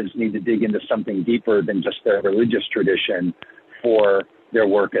representatives need to dig into something deeper than just their religious tradition for their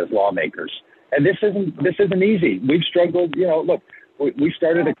work as lawmakers. And this isn't easy. We've struggled. Look, we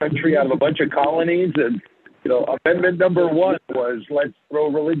started a country out of a bunch of colonies, and amendment number 1 was let's throw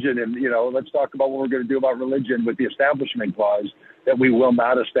religion and, let's talk about what we're going to do about religion with the Establishment Clause, that we will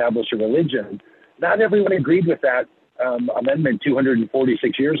not establish a religion. Not everyone agreed with that amendment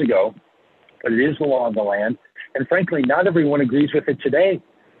 246 years ago, but it is the law of the land. And frankly, not everyone agrees with it today.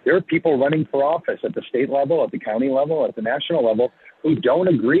 There are people running for office at the state level, at the county level, at the national level, who don't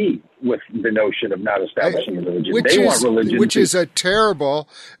agree with the notion of not establishing a religion. Want religion. Which is a terrible...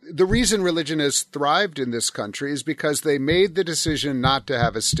 The reason religion has thrived in this country is because they made the decision not to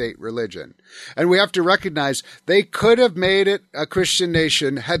have a state religion. And we have to recognize they could have made it a Christian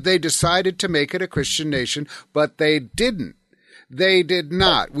nation had they decided to make it a Christian nation, but they didn't. They did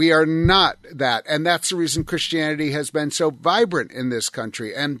not. We are not that. And that's the reason Christianity has been so vibrant in this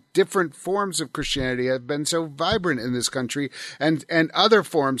country, and different forms of Christianity have been so vibrant in this country, and other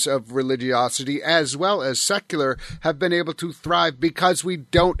forms of religiosity as well as secular have been able to thrive because we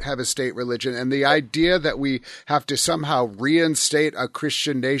don't have a state religion. And the idea that we have to somehow reinstate a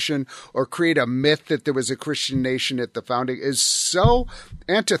Christian nation or create a myth that there was a Christian nation at the founding is so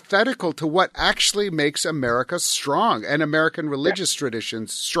antithetical to what actually makes America strong and American religion religious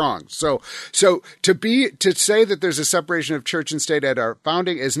traditions strong. So to say that there's a separation of church and state at our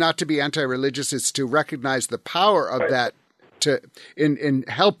founding is not to be anti-religious. It's to recognize the power of that in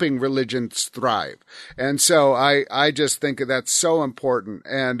helping religions thrive. And so I just think that's so important.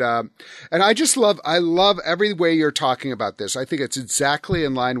 And I love every way you're talking about this. I think it's exactly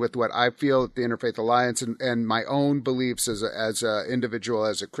in line with what I feel at the Interfaith Alliance and my own beliefs as a individual,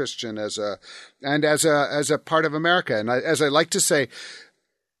 as a Christian, as a part of America. And as I like to say,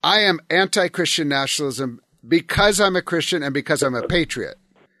 I am anti-Christian nationalism because I'm a Christian and because I'm a patriot.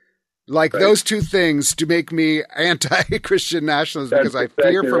 Like those two things to make me anti-Christian nationalist because I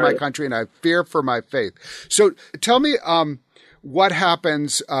fear for my country and I fear for my faith. So tell me what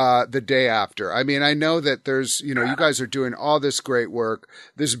happens the day after. I mean, I know that there's, you guys are doing all this great work.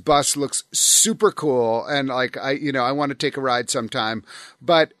 This bus looks super cool. And like, I want to take a ride sometime.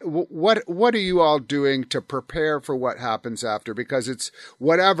 But what are you all doing to prepare for what happens after? Because it's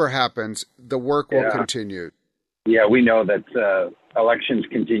whatever happens, the work will continue. Yeah, we know that elections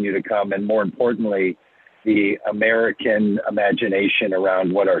continue to come, and more importantly, the American imagination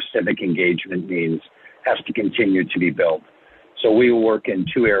around what our civic engagement means has to continue to be built. So we will work in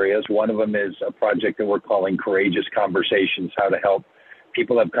two areas. One of them is a project that we're calling Courageous Conversations, how to help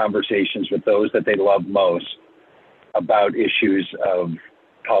people have conversations with those that they love most about issues of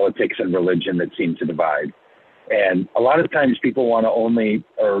politics and religion that seem to divide. And a lot of times people want to only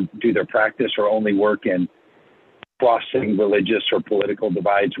or do their practice or only work in crossing religious or political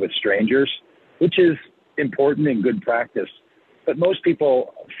divides with strangers, which is important and good practice. But most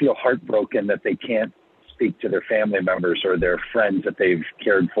people feel heartbroken that they can't speak to their family members or their friends that they've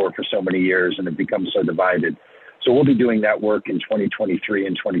cared for so many years and have become so divided. So we'll be doing that work in 2023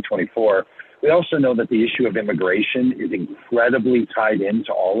 and 2024. We also know that the issue of immigration is incredibly tied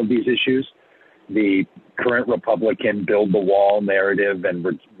into all of these issues. The current Republican build the wall narrative and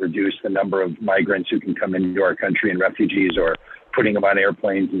reduce the number of migrants who can come into our country and refugees, or putting them on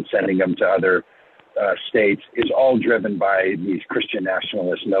airplanes and sending them to other states, is all driven by these Christian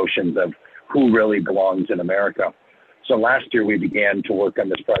nationalist notions of who really belongs in America. So last year we began to work on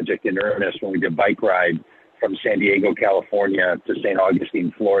this project in earnest when we did a bike ride from San Diego, California to St.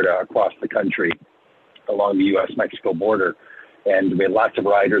 Augustine, Florida, across the country along the U.S.-Mexico border. And we had lots of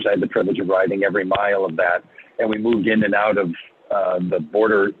riders. I had the privilege of riding every mile of that. And we moved in and out of the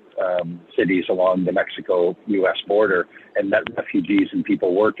border cities along the Mexico-U.S. border and met refugees and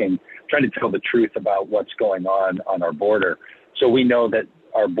people working, trying to tell the truth about what's going on our border. So we know that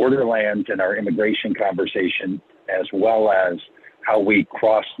our borderlands and our immigration conversation, as well as how we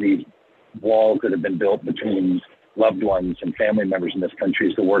cross these walls that have been built between loved ones and family members in this country,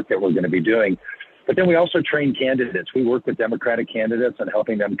 is the work that we're going to be doing. But then we also train candidates. We work with Democratic candidates on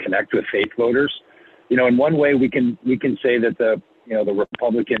helping them connect with faith voters. In one way we can say that the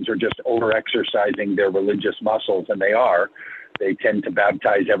Republicans are just over-exercising their religious muscles, and they are. They tend to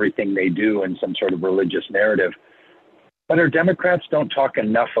baptize everything they do in some sort of religious narrative. But our Democrats don't talk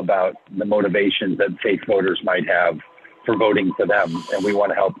enough about the motivations that faith voters might have for voting for them. And we want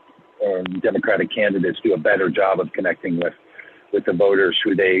to help Democratic candidates do a better job of connecting with the voters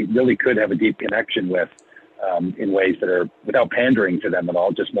who they really could have a deep connection with in ways that are without pandering to them at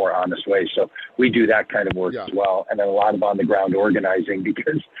all, just more honest ways. So we do that kind of work as well. And then a lot of on-the-ground organizing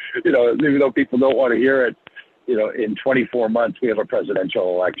because, even though people don't want to hear it, in 24 months, we have a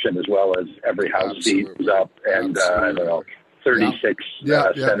presidential election as well as every House seat is up and, 36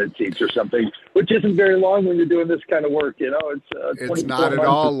 Senate seats or something, which isn't very long when you're doing this kind of work. It's not at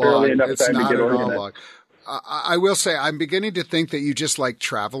all long. It's not at all long. I will say I'm beginning to think that you just like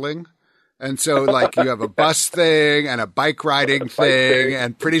traveling. And so like you have a bus thing and a bike riding thing,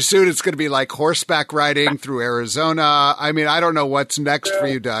 and pretty soon it's going to be like horseback riding through Arizona. I mean, I don't know what's next for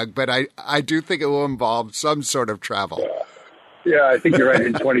you, Doug, but I do think it will involve some sort of travel. Yeah, I think you're right.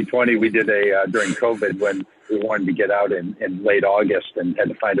 In 2020, we did during COVID when we wanted to get out in late August and had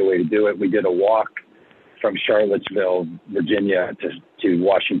to find a way to do it. We did a walk from Charlottesville, Virginia to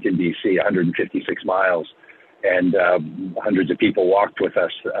Washington, D.C., 156 miles. And hundreds of people walked with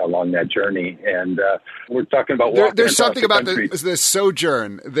us along that journey. And we're talking about walking. There's something about the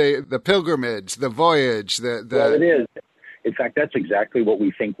sojourn, the pilgrimage, the voyage. Well, it is. In fact, that's exactly what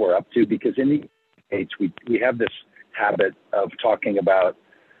we think we're up to, because in the States, we have this habit of talking about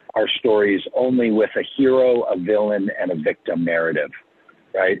our stories only with a hero, a villain, and a victim narrative,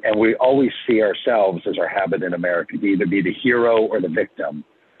 right? And we always see ourselves, as our habit in America, to either be the hero or the victim,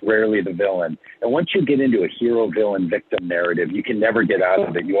 rarely the villain. And once you get into a hero, villain, victim narrative, you can never get out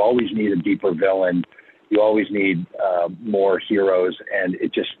of it. You always need a deeper villain. You always need more heroes, and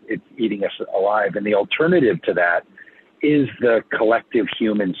it's eating us alive. And the alternative to that is the collective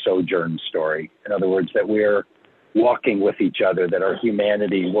human sojourn story. In other words, that we're walking with each other, that our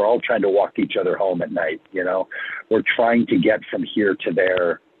humanity, we're all trying to walk each other home at night. We're trying to get from here to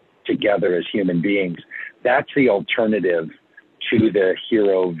there together as human beings. That's the alternative to the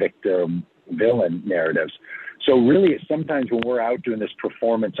hero, victim, villain narratives. So really, sometimes when we're out doing this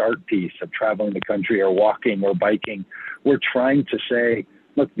performance art piece of traveling the country or walking or biking, we're trying to say,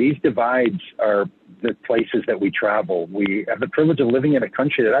 look, these divides are the places that we travel. We have the privilege of living in a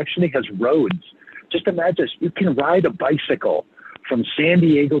country that actually has roads. Just imagine, you can ride a bicycle from San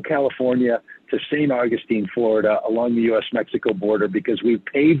Diego, California to St. Augustine, Florida, along the U.S.-Mexico border because we've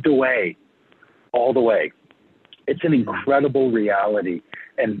paved a way all the way. It's an incredible reality,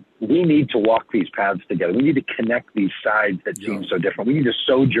 and we need to walk these paths together. We need to connect these sides that seem so different. We need to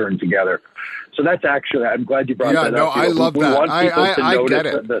sojourn together. So that's actually, I'm glad you brought that up. I love that. We want people to notice get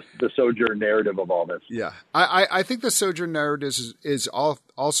it. The sojourn narrative of all this. Yeah. I think the sojourn narrative is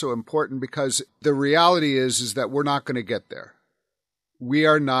also important because the reality is that we're not going to get there. We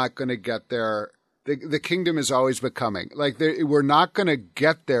are not going to get there. The kingdom is always becoming. We're not going to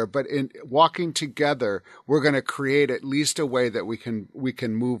get there, but in walking together, we're going to create at least a way that we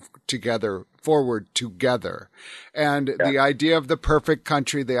can move together forward together. And the idea of the perfect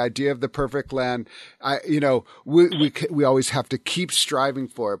country, the idea of the perfect land, we always have to keep striving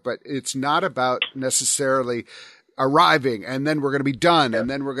for it, but it's not about necessarily arriving and then we're going to be done and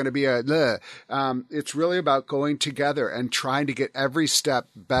then we're going to be it's really about going together and trying to get every step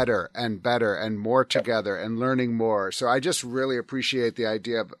better and more together and learning more. So I just really appreciate the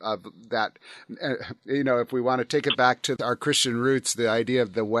idea of that. If we want to take it back to our Christian roots, the idea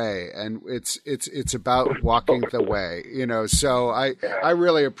of the way, and it's about walking the way, so I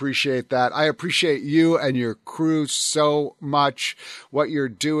really appreciate that. I appreciate you and your crew so much, what you're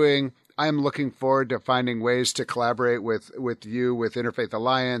doing. I'm looking forward to finding ways to collaborate with you, with Interfaith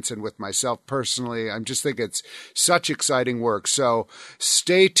Alliance, and with myself personally. I just think it's such exciting work. So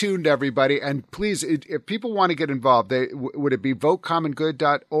stay tuned, everybody. And please, if people want to get involved, would it be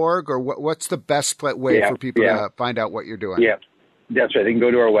votecommongood.org, or what's the best way for people to find out what you're doing? Yeah, that's right. They can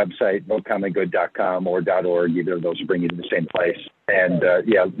go to our website, votecommongood.com or .org. Either of those will bring you to the same place. And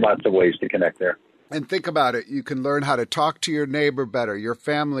lots of ways to connect there. And think about it. You can learn how to talk to your neighbor better, your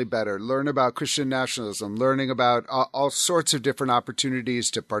family better, learn about Christian nationalism, learning about all sorts of different opportunities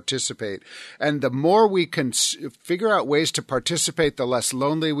to participate. And the more we can figure out ways to participate, the less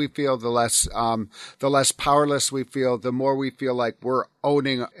lonely we feel, the less powerless we feel, the more we feel like we're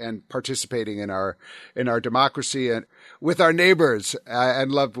owning and participating in our democracy and with our neighbors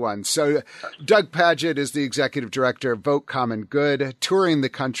and loved ones. So Doug Pagitt is the executive director of Vote Common Good, touring the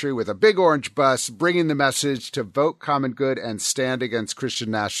country with a big orange bus, bringing the message to vote common good and stand against Christian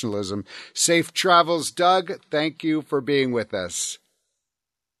nationalism. Safe travels, Doug. Thank you for being with us.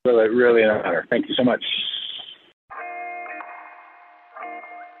 Really, really an honor. Thank you so much.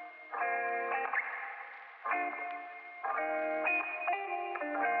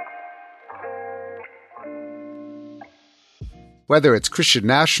 Whether it's Christian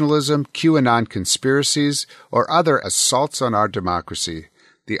nationalism, QAnon conspiracies, or other assaults on our democracy,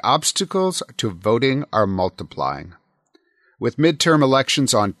 the obstacles to voting are multiplying. With midterm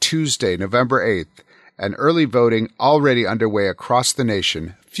elections on Tuesday, November 8th, and early voting already underway across the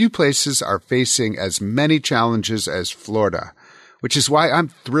nation, few places are facing as many challenges as Florida, which is why I'm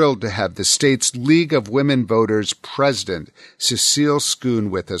thrilled to have the state's League of Women Voters president, Cecile Schoon,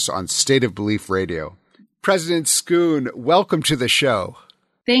 with us on State of Belief Radio. President Schoon, welcome to the show.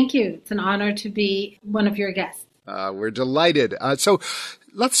 Thank you. It's an honor to be one of your guests. We're delighted. So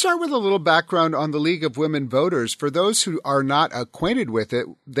let's start with a little background on the League of Women Voters. For those who are not acquainted with it,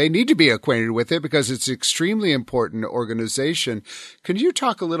 they need to be acquainted with it because it's an extremely important organization. Can you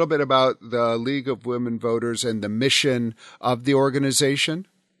talk a little bit about the League of Women Voters and the mission of the organization?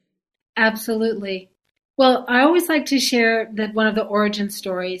 Absolutely. Well, I always like to share that one of the origin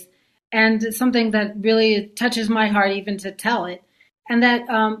stories, and something that really touches my heart even to tell it, and that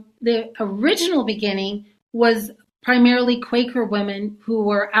the original beginning was primarily Quaker women who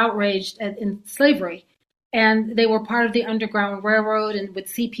were outraged in slavery. And they were part of the Underground Railroad and would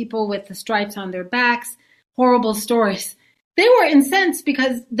see people with the stripes on their backs, horrible stories. They were incensed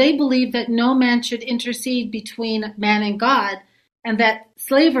because they believed that no man should intercede between man and God, and that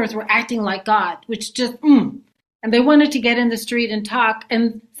slavers were acting like God, which just, And they wanted to get in the street and talk.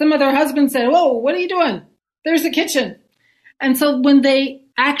 And some of their husbands said, "Whoa, what are you doing? There's the kitchen." And so when they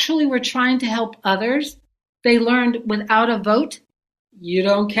actually were trying to help others, they learned without a vote, you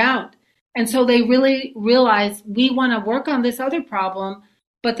don't count. And so they really realized we want to work on this other problem,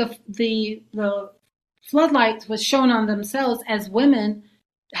 but the floodlights was shown on themselves as women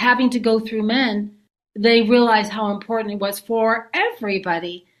having to go through men, they realized how important it was for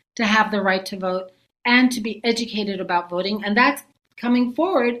everybody to have the right to vote and to be educated about voting. And that's coming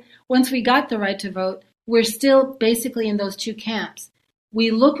forward. Once we got the right to vote, we're still basically in those two camps. We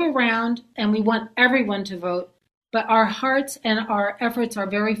look around and we want everyone to vote, but our hearts and our efforts are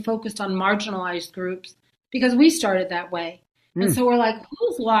very focused on marginalized groups because we started that way. And so we're like,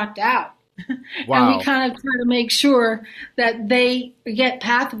 who's locked out? Wow. And we kind of try to make sure that they get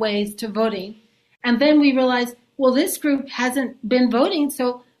pathways to voting. And then we realize, well, this group hasn't been voting,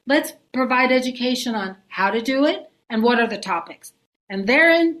 so let's provide education on how to do it and what are the topics. And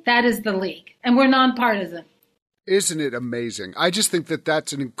therein, that is the League. And we're nonpartisan. Isn't it amazing? I just think that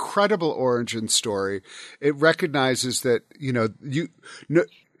that's an incredible origin story. It recognizes that,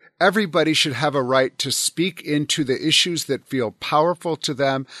 everybody should have a right to speak into the issues that feel powerful to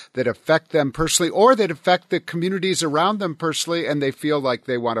them, that affect them personally, or that affect the communities around them personally, and they feel like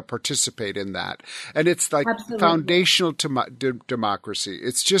they want to participate in that. And it's like Absolutely. Foundational to democracy.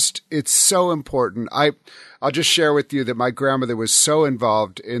 It's so important. I'll just share with you that my grandmother was so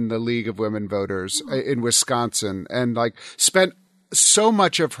involved in the League of Women Voters in Wisconsin and spent so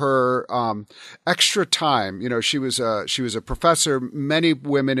much of her extra time. She was a professor. Many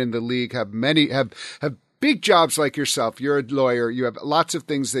women in the League have big jobs like yourself. You're a lawyer. You have lots of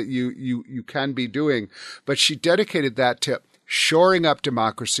things that you can be doing, but she dedicated that to shoring up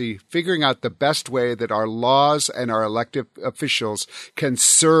democracy, figuring out the best way that our laws and our elected officials can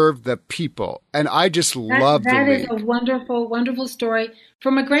serve the people. And I just love the League. That is a wonderful, wonderful story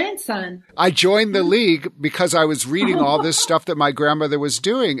from a grandson. I joined the League because I was reading all this stuff that my grandmother was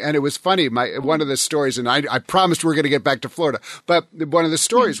doing. And it was funny. One of the stories, and I promised we're going to get back to Florida, but one of the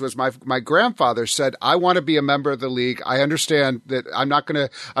stories was my grandfather said, I want to be a member of the League. I understand that I'm not going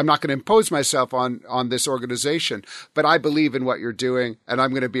to impose myself on this organization, but I believe in what you're doing and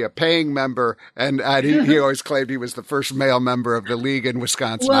I'm going to be a paying member. And he always claimed he was the first male member of the League in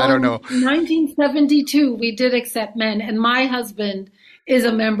Wisconsin. Well, I don't know. 1972, we did accept men, and my husband is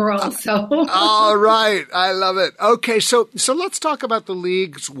a member also. All right. I love it. Okay. So let's talk about the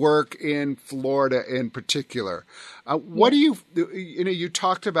League's work in Florida in particular. What do you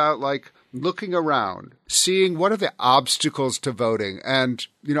talked about looking around, seeing what are the obstacles to voting. And,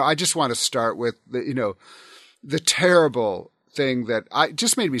 I just want to start with the terrible thing that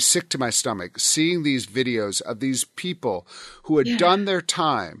just made me sick to my stomach, seeing these videos of these people who had done their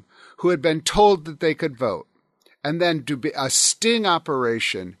time, who had been told that they could vote. And then do a sting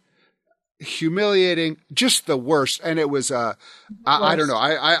operation, humiliating, just the worst. And it was I don't know.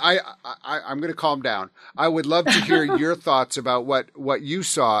 I'm going to calm down. I would love to hear your thoughts about what you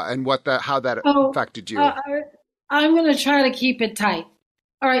saw and how that affected you. I'm going to try to keep it tight.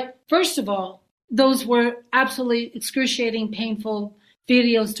 All right. First of all, those were absolutely excruciating, painful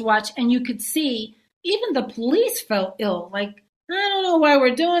videos to watch, and you could see even the police felt ill. I don't know why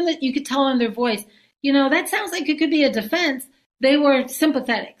we're doing that. You could tell in their voice. That sounds like it could be a defense. They were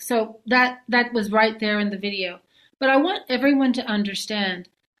sympathetic. So that was right there in the video. But I want everyone to understand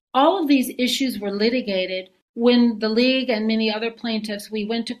all of these issues were litigated when the League and many other plaintiffs, we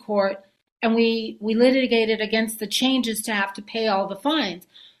went to court and we litigated against the changes to have to pay all the fines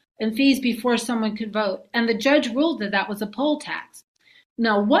and fees before someone could vote. And the judge ruled that was a poll tax.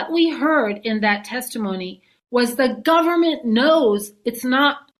 Now, what we heard in that testimony was the government knows it's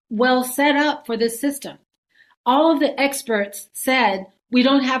not well set up for this system. All of the experts said we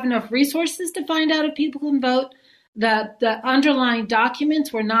don't have enough resources to find out if people can vote. The underlying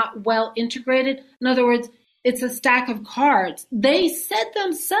documents were not well integrated. In other words, it's a stack of cards. They said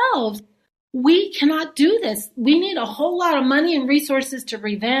themselves, we cannot do this. We need a whole lot of money and resources to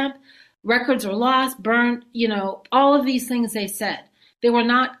revamp. Records are lost, burned, all of these things they said. They were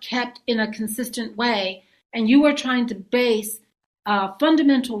not kept in a consistent way. And you are trying to base a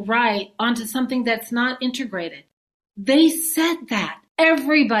fundamental right onto something that's not integrated. They said that.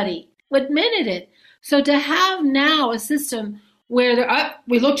 Everybody admitted it. So to have now a system where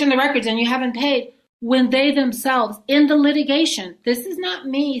we looked in the records and you haven't paid, when they themselves, in the litigation, this is not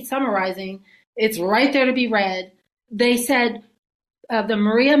me summarizing, it's right there to be read, they said, the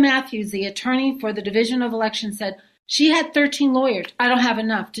Maria Matthews, the attorney for the Division of Elections, said, she had 13 lawyers. I don't have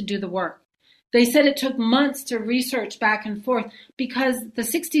enough to do the work. They said it took months to research back and forth because the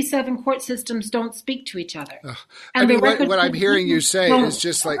 67 court systems don't speak to each other. What I'm hearing you say is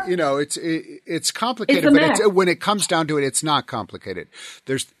just it's complicated, but when it comes down to it, it's not complicated.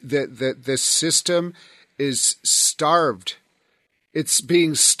 There's the system is starved It's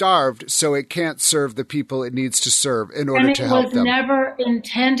being starved, so it can't serve the people it needs to serve in order to help them. And it was never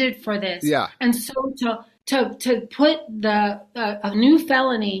intended for this. Yeah. And so to put a new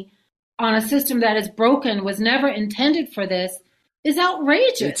felony on a system that is broken was never intended for this is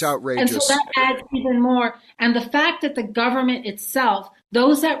outrageous. It's outrageous. And so that adds even more. And the fact that the government itself,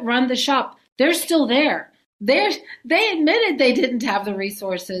 those that run the shop, they're still there. They admitted they didn't have the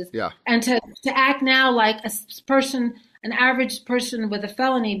resources. Yeah. And to act now like an average person with a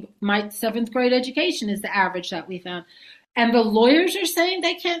felony, seventh grade education is the average that we found. And the lawyers are saying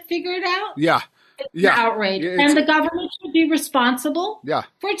they can't figure it out. Yeah. It's outrage. And the government should be responsible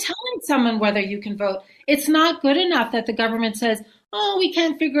for telling someone whether you can vote. It's not good enough that the government says, oh, we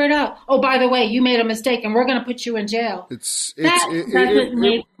can't figure it out. Oh, by the way, you made a mistake and we're going to put you in jail. But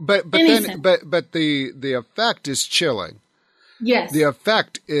the effect is chilling. Yes. The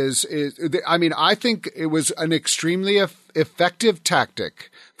effect is I think it was an extremely effective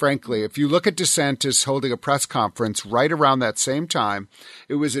tactic, frankly. If you look at DeSantis holding a press conference right around that same time,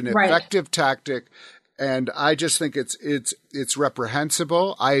 it was an effective tactic. And I just think it's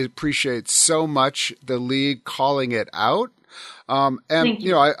reprehensible. I appreciate so much the league calling it out. And,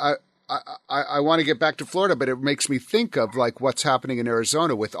 you know, I want to get back to Florida, but it makes me think of like what's happening in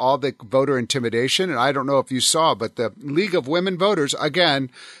Arizona with all the voter intimidation. And I don't know if you saw, but the League of Women Voters, again,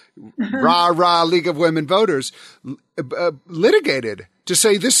 rah, League of Women Voters, litigated to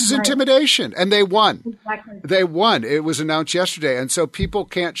say this is intimidation. And they won. Exactly. They won. It was announced yesterday. And so people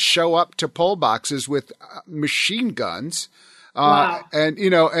can't show up to poll boxes with machine guns. Wow. And, you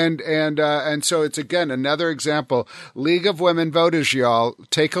know, and so it's again, another example. League of Women Voters, y'all,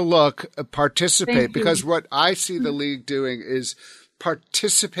 take a look, participate, because what I see the league doing is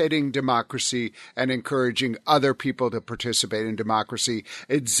participating democracy and encouraging other people to participate in democracy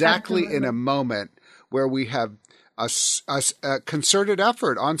exactly in a moment where we have a concerted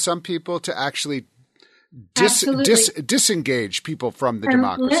effort on some people to actually disengage people from the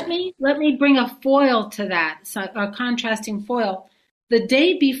democracy. Let me bring a foil to that, so a contrasting foil. The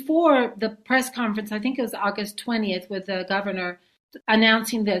day before the press conference, I think it was August 20th, with the governor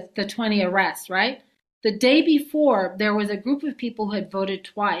announcing the 20 arrests, right? The day before, there was a group of people who had voted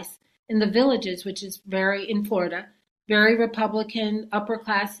twice in the Villages, which is in Florida, very Republican, upper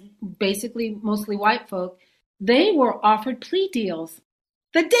class, basically mostly white folk. They were offered plea deals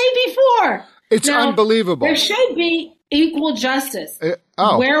the day before. It's unbelievable. There should be equal justice.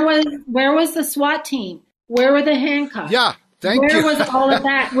 Where was the SWAT team? Where were the handcuffs? Yeah, thank you. Where was all of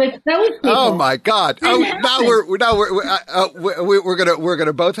that with those people? Oh my God! Now we're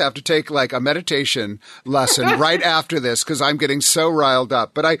gonna both have to take like a meditation lesson right after this because I'm getting so riled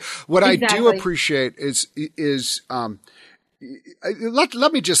up. But I do appreciate is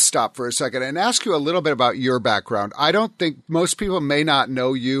let me just stop for a second and ask you a little bit about your background. I don't think most people may not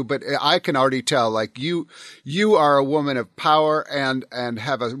know you, but I can already tell, like you are a woman of power and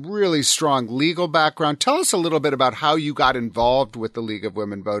have a really strong legal background. Tell us a little bit about how you got involved with the League of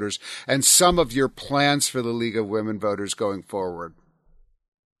Women Voters and some of your plans for the League of Women Voters going forward.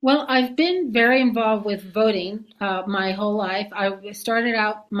 Well, I've been very involved with voting my whole life. I started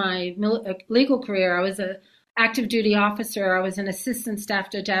out my legal career. I was a active duty officer. I was an assistant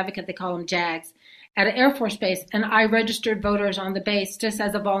staff judge advocate, they call them JAGs, at an Air Force base. And I registered voters on the base just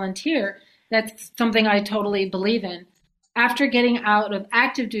as a volunteer. That's something I totally believe in. After getting out of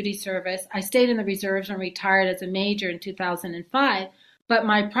active duty service, I stayed in the reserves and retired as a major in 2005. But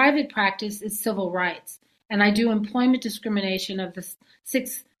my private practice is civil rights. And I do employment discrimination of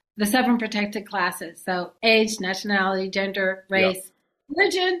the seven protected classes. So age, nationality, gender, race,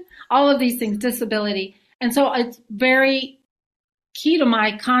 religion, all of these things, disability. And so it's very key to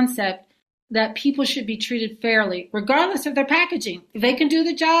my concept that people should be treated fairly, regardless of their packaging. If they can do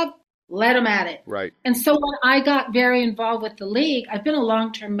the job, let them at it. Right. And so when I got very involved with the league, I've been a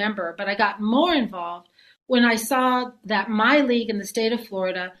long-term member, but I got more involved when I saw that my league in the state of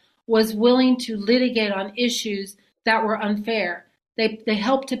Florida was willing to litigate on issues that were unfair. They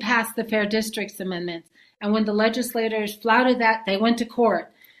helped to pass the Fair Districts Amendments. And when the legislators flouted that, they went to court.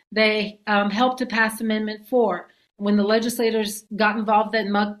 They helped to pass Amendment 4. When the legislators got involved and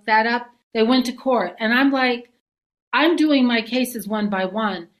mucked that up, they went to court. And I'm like, I'm doing my cases one by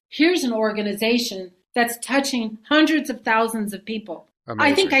one. Here's an organization that's touching hundreds of thousands of people.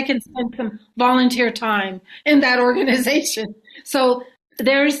 Amazing. I think I can spend some volunteer time in that organization. So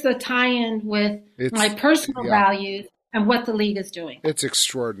there's the tie-in with my personal values and what the League is doing. It's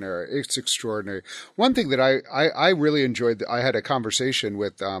extraordinary. It's extraordinary. One thing that I really enjoyed, I had a conversation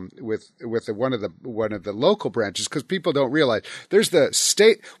with one of the local branches, because people don't realize there's the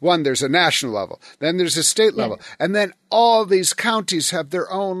state one, there's a national level, then there's a state level, and then all these counties have their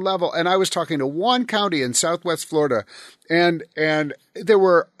own level. And I was talking to one county in Southwest Florida, and there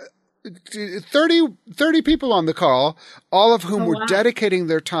were 30 people on the call, all of whom were dedicating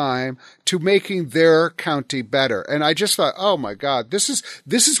their time to making their county better. And I just thought, oh my God, this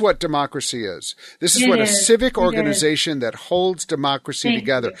is what democracy is. This is a civic organization that holds democracy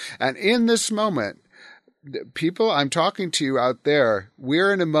together. And in this moment, people, I'm talking to you out there,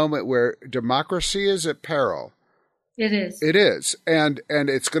 we're in a moment where democracy is at peril. It is. It is. And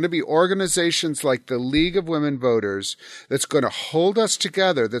it's going to be organizations like the League of Women Voters that's going to hold us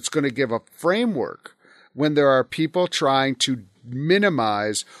together, that's going to give a framework when there are people trying to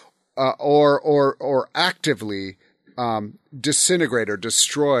minimize or actively disintegrate or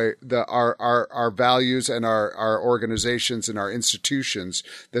destroy our values and our organizations and our institutions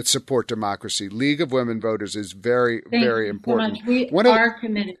that support democracy. League of Women Voters is very, very important. So much. We are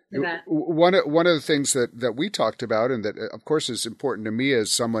committed to that. One of the things that we talked about, and that of course is important to me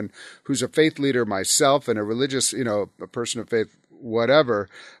as someone who's a faith leader myself and a religious, a person of faith, whatever,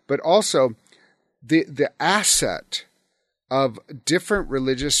 but also the asset of different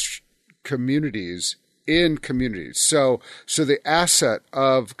religious communities in communities. So the asset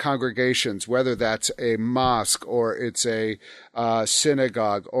of congregations, whether that's a mosque or it's a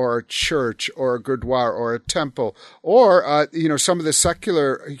synagogue or a church or a gurdwara or a temple, or some of the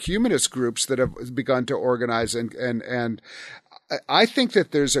secular humanist groups that have begun to organize and I think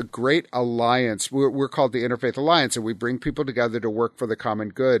that there's a great alliance. We're called the Interfaith Alliance, and we bring people together to work for the common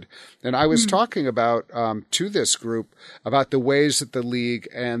good. And I was talking about to this group about the ways that the League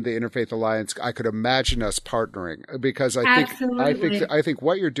and the Interfaith Alliance, I could imagine us partnering, because I think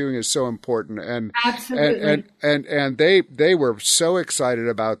what you're doing is so important. And absolutely. And they were so excited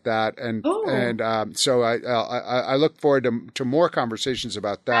about that, so I look forward to more conversations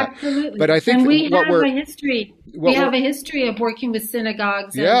about that. Absolutely. But I think and we have a history. We have a history of working with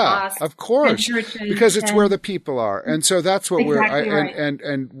synagogues and mosques, of course, and churches, because it's where the people are, and so that's what right.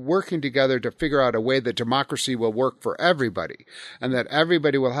 and working together to figure out a way that democracy will work for everybody, and that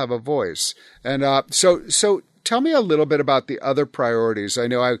everybody will have a voice. And so tell me a little bit about the other priorities. I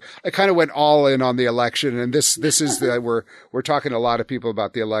know I kind of went all in on the election, and this is we're talking to a lot of people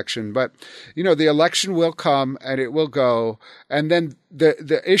about the election, but the election will come and it will go, and then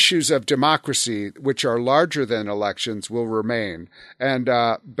the issues of democracy, which are larger than elections, will remain. And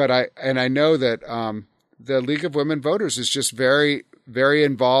but I know that the League of Women Voters is just very, very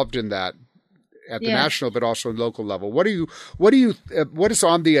involved in that at the national, but also local level. What is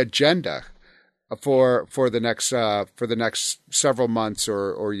on the agenda for the next several months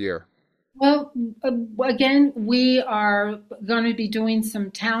or year? Well, again, we are going to be doing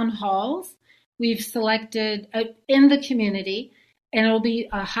some town halls. We've selected in the community, and it'll be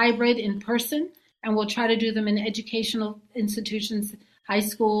a hybrid in person, and we'll try to do them in educational institutions, high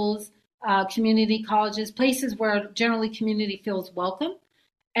schools, community colleges, places where generally community feels welcome.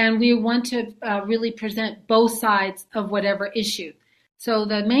 And we want to really present both sides of whatever issue. So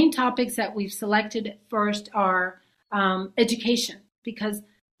the main topics that we've selected first are education, because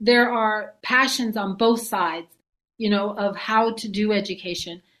there are passions on both sides, of how to do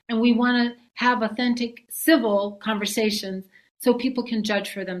education. And we want to have authentic civil conversations so people can judge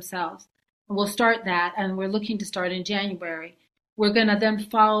for themselves. And we'll start that, and we're looking to start in January. We're going to then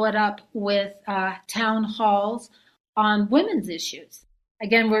follow it up with town halls on women's issues.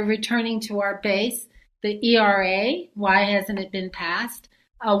 Again, we're returning to our base. The ERA, why hasn't it been passed?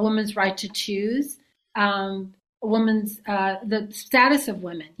 A woman's right to choose, the status of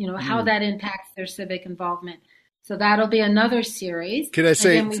women, how that impacts their civic involvement. So that'll be another series. Can I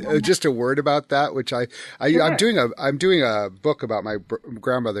say just a word about that? Which Sure. I'm doing a book about my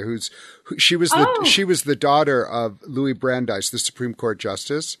grandmother she was the daughter of Louis Brandeis, the Supreme Court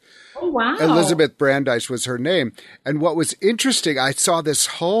Justice. Oh, wow. Elizabeth Brandeis was her name. And what was interesting, I saw this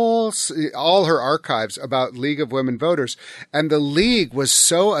all her archives about League of Women Voters, and the League was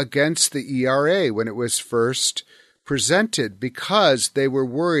so against the ERA when it was first presented, because they were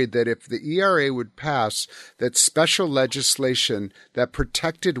worried that if the ERA would pass, that special legislation that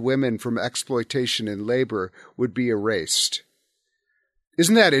protected women from exploitation in labor would be erased.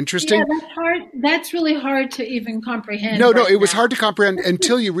 Isn't that interesting? Yeah, that's hard. That's really hard to even comprehend. No, right it was now. hard to comprehend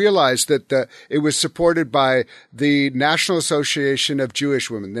until you realized that it was supported by the National Association of Jewish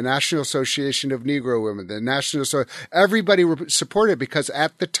Women, the National Association of Negro Women, everybody supported, because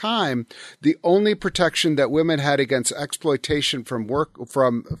at the time, the only protection that women had against exploitation from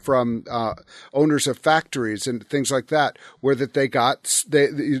owners of factories and things like that were that they got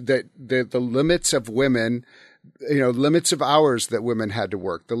the limits of women. Limits of hours that women had to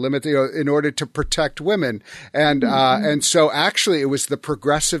work, the limit, in order to protect women. And so actually it was the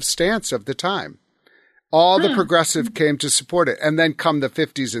progressive stance of the time. All the progressive came to support it. And then come the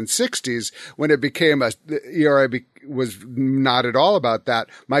 50s and 60s, when it became ERA was not at all about that.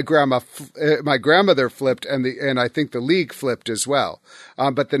 My grandmother flipped, and I think the League flipped as well.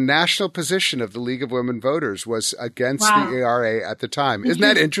 But the national position of the League of Women Voters was against the ERA at the time. Isn't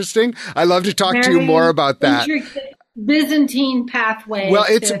that interesting? I love to talk to you more about that. Byzantine pathway. Well,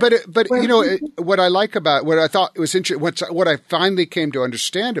 what I like about what I thought was interesting, what I finally came to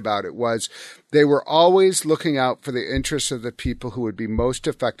understand about it was they were always looking out for the interests of the people who would be most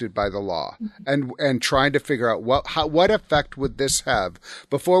affected by the law, and trying to figure out what effect would this have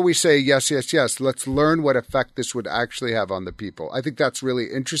before we say yes. Let's learn what effect this would actually have on the people. I think that's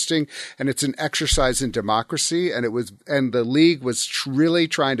really interesting, and it's an exercise in democracy. And the League was really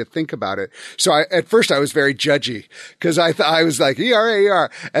trying to think about it. So at first I was very judgy, because I was like ERA,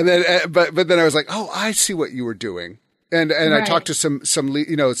 and then but then I was like, oh, I see what you were doing. And right. I talked to some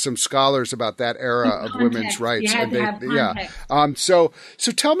scholars about that era of women's rights. So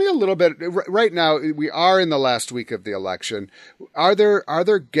tell me a little bit. Right now, we are in the last week of the election. Are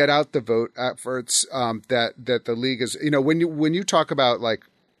there get out the vote efforts that the League is? When you talk about like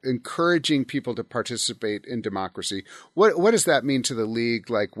encouraging people to participate in democracy, what does that mean to the League?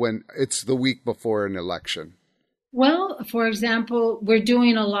 Like when it's the week before an election? Well, for example, we're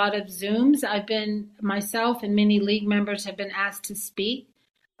doing a lot of Zooms. Myself and many League members have been asked to speak.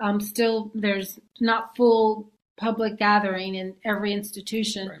 Still, there's not full public gathering in every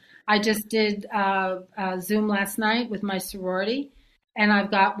institution. Right. I just did a Zoom last night with my sorority, and I've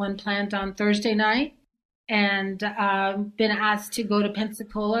got one planned on Thursday night. And been asked to go to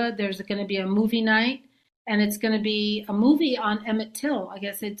Pensacola. There's going to be a movie night, and it's going to be a movie on Emmett Till. I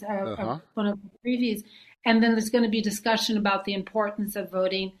guess it's one of the previews. And then there's going to be discussion about the importance of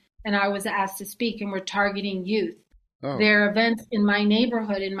voting. And I was asked to speak, and we're targeting youth. Oh. There are events in my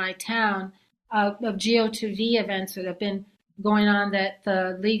neighborhood, in my town, of GO2V events that have been going on that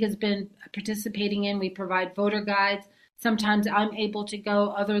the League has been participating in. We provide voter guides. Sometimes I'm able to go,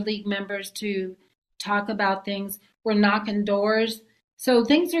 other League members to talk about things. We're knocking doors. So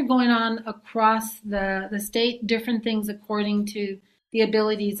things are going on across the state, different things according to the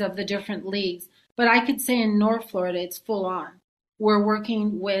abilities of the different leagues. But I could say in North Florida, it's full on. We're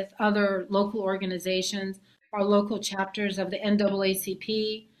working with other local organizations, our local chapters of the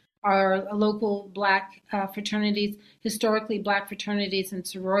NAACP, our local Black fraternities, historically Black fraternities and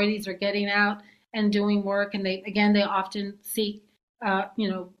sororities are getting out and doing work. And they often seek,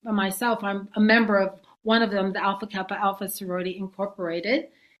 myself, I'm a member of one of them, the Alpha Kappa Alpha Sorority Incorporated.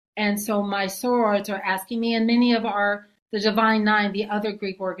 And so my sorors are asking me, and many of the Divine Nine, the other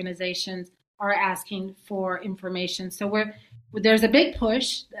Greek organizations, are asking for information. So there's a big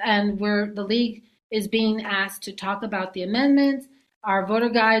push, and the League is being asked to talk about the amendments. Our voter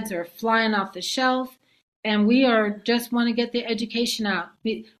guides are flying off the shelf, and we just want to get the education out.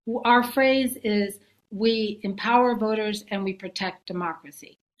 Our phrase is, we empower voters and we protect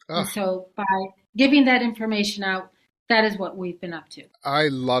democracy. Oh. And so by giving that information out, that is what we've been up to. I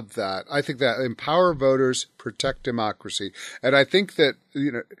love that. I think that empower voters, protect democracy. And I think that,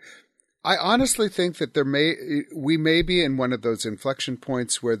 I honestly think that we may be in one of those inflection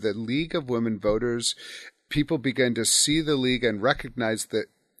points where the League of Women Voters, people begin to see the League and recognize the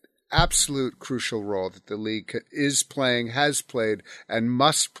absolute crucial role that the League is playing, has played, and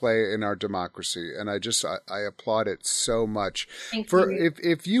must play in our democracy. And I applaud it so much. Thank you.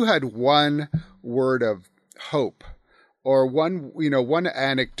 If you had one word of hope or one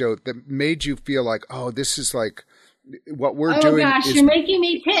anecdote that made you feel like, oh, this is like, what we're doing. Oh gosh, you're making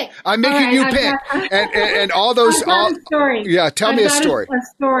me pick. I'm making you pick, and all those. Story. Yeah, tell me a story.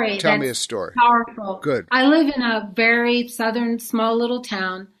 Tell me a story. Powerful. Good. I live in a very southern, small little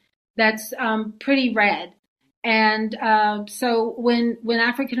town that's pretty red, and so when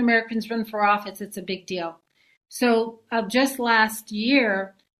African Americans run for office, it's a big deal. So just last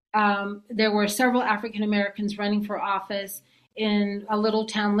year, there were several African Americans running for office in a little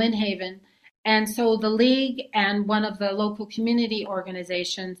town, Lynn Haven. And so the League and one of the local community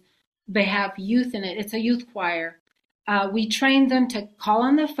organizations, they have youth in it. It's a youth choir. We trained them to call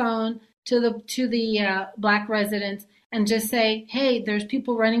on the phone to the Black residents and just say, hey, there's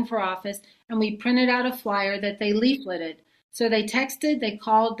people running for office. And we printed out a flyer that they leafleted. So they texted, they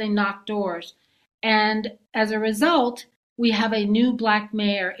called, they knocked doors. And as a result, we have a new Black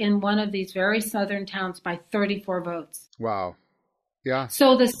mayor in one of these very southern towns by 34 votes. Wow. Yeah.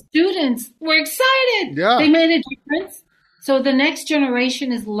 So the students were excited. Yeah. They made a difference. So the next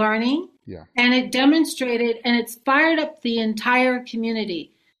generation is learning. Yeah. And it demonstrated, and it's fired up the entire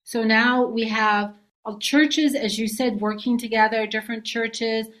community. So now we have churches, as you said, working together, different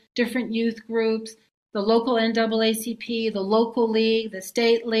churches, different youth groups, the local NAACP, the local league, the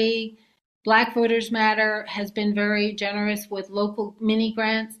state league. Black Voters Matter has been very generous with local mini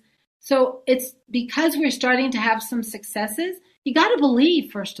grants. So it's because we're starting to have some successes. You got to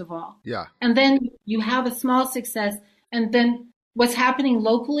believe, first of all. Yeah. And then you have a small success. And then what's happening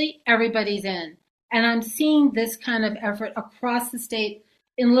locally, everybody's in. And I'm seeing this kind of effort across the state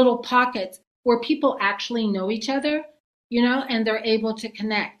in little pockets where people actually know each other, and they're able to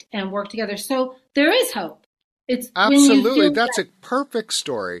connect and work together. So there is hope. It's absolutely. That's a perfect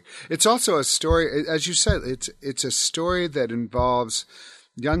story. It's also a story, as you said, it's a story that involves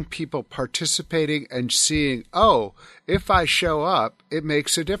young people participating and seeing, oh, if I show up, it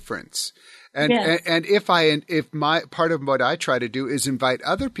makes a difference. And yes. and if my part of what I try to do is invite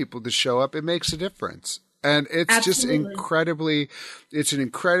other people to show up, it makes a difference. And it's absolutely. it's an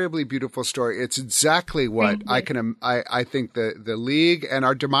incredibly beautiful story. It's exactly what I think the league and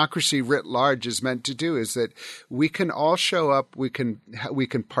our democracy writ large is meant to do, is that we can all show up, we can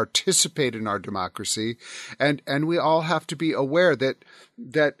participate in our democracy, and we all have to be aware that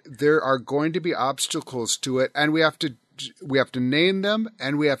there are going to be obstacles to it, and we have to name them,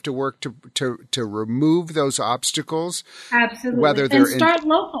 and we have to work to remove those obstacles. Absolutely. Whether they're start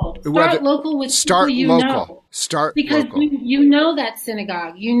local. Start local with people you know. Because you know that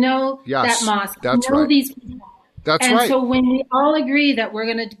synagogue, that mosque, that's you know right. these people. That's and right. So when we all agree that we're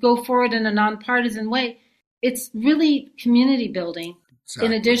going to go forward in a nonpartisan way, it's really community building. Exactly.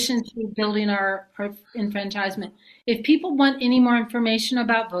 In addition to building our enfranchisement. If people want any more information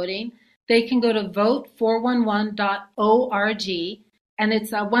about voting, they can go to vote411.org, and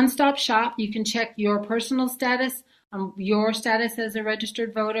it's a one-stop shop. You can check your personal status, your status as a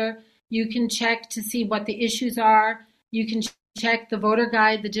registered voter. You can check to see what the issues are. You can check the voter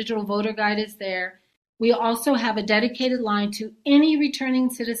guide. The digital voter guide is there. We also have a dedicated line to any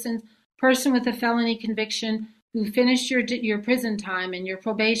returning citizen, person with a felony conviction who finished your prison time and your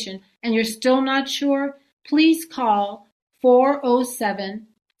probation, and you're still not sure. Please call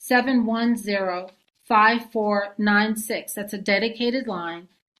 407-710-5496. That's a dedicated line.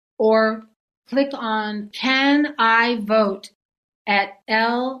 Or click on Can I Vote at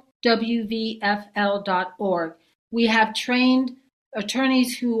lwvfl.org. We have trained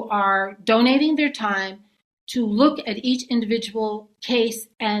attorneys who are donating their time to look at each individual case,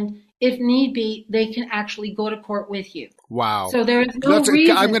 and if need be, they can actually go to court with you. Wow. So there is no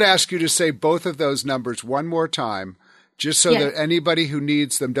reason. I'm going to ask you to say both of those numbers one more time, just so that anybody who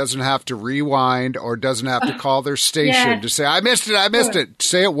needs them doesn't have to rewind or doesn't have to call their station to say, I missed it.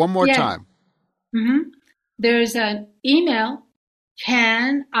 Say it one more time. Mm-hmm. There's an email,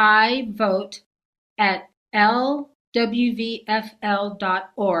 Can I Vote at lwvfl.org,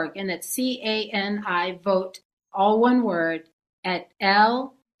 and it's CANI vote, all one word, at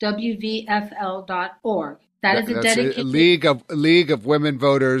lwvfl.org. That's a dedicated League of Women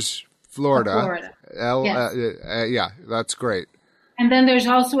Voters, Florida. Yes. That's great. And then there's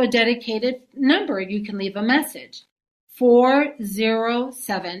also a dedicated number you can leave a message.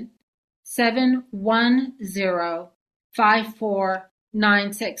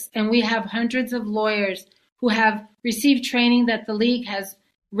 407-710-5496. And we have hundreds of lawyers who have received training that the league has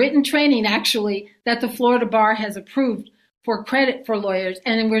written training, actually, that the Florida Bar has approved for credit for lawyers.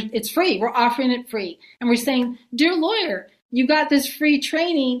 And it's free. We're offering it free. And we're saying, dear lawyer, you got this free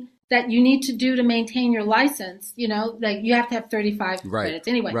training that you need to do to maintain your license. Like you have to have 35 credits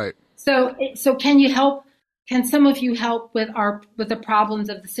anyway. Right. So can you help? Can some of you help with the problems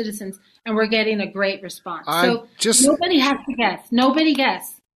of the citizens? And we're getting a great response. Nobody has to guess. Nobody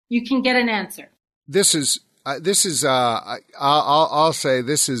guess. You can get an answer. I'll say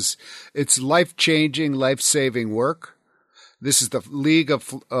it's life-changing, life-saving work. This is the League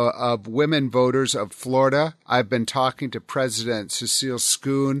of Women Voters of Florida. I've been talking to President Cecile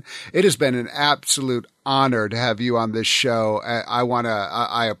Schoon. It has been an absolute honor to have you on this show.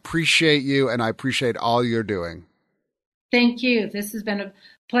 I appreciate you, and I appreciate all you're doing. Thank you. This has been a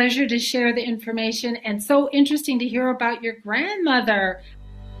pleasure to share the information, and so interesting to hear about your grandmother.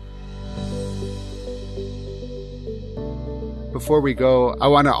 Before we go, I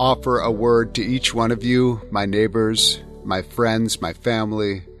want to offer a word to each one of you, my neighbors, my friends, my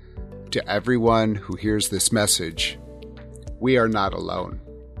family, to everyone who hears this message. We are not alone.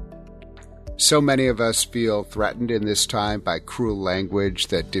 So many of us feel threatened in this time by cruel language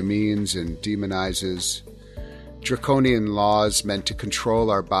that demeans and demonizes, draconian laws meant to control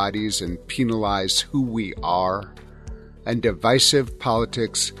our bodies and penalize who we are, and divisive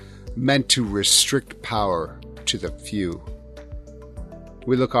politics meant to restrict power to the few.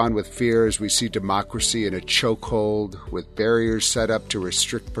 We look on with fear as we see democracy in a chokehold, with barriers set up to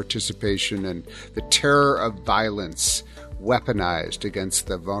restrict participation and the terror of violence weaponized against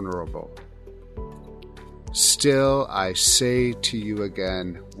the vulnerable. Still, I say to you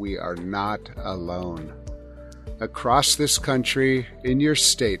again, we are not alone. Across this country, in your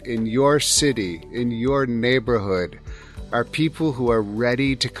state, in your city, in your neighborhood, are people who are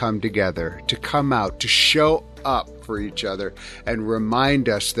ready to come together, to come out, to show up for each other and remind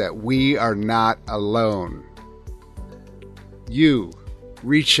us that we are not alone. You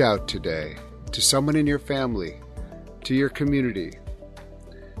reach out today to someone in your family, to your community,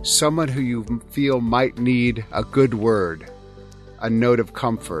 someone who you feel might need a good word, a note of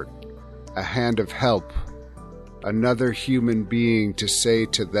comfort, a hand of help, another human being to say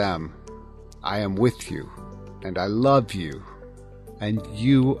to them, I am with you, and I love you, and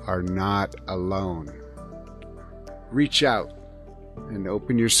you are not alone. Reach out and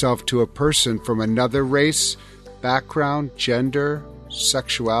open yourself to a person from another race, background, gender,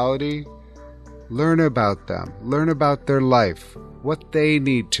 sexuality. Learn about them. Learn about their life, what they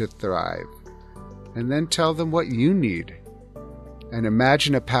need to thrive, and then tell them what you need. And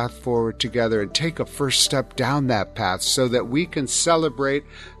imagine a path forward together and take a first step down that path so that we can celebrate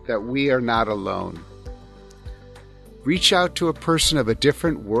that we are not alone. Reach out to a person of a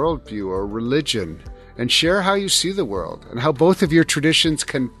different worldview or religion and share how you see the world and how both of your traditions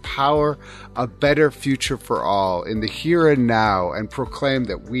can power a better future for all in the here and now, and proclaim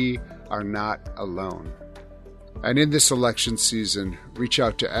that we are not alone. And in this election season, reach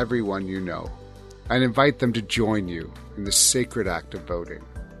out to everyone you know and invite them to join you in the sacred act of voting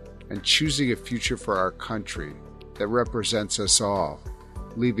and choosing a future for our country that represents us all,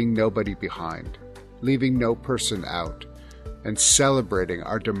 leaving nobody behind, leaving no person out, and celebrating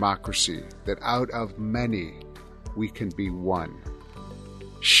our democracy that out of many we can be one.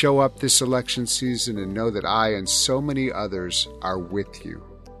 Show up this election season and know that I and so many others are with you.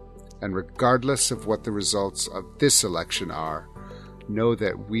 And regardless of what the results of this election are, know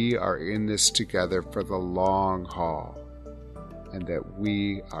that we are in this together for the long haul, and that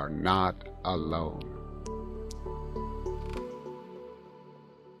we are not alone.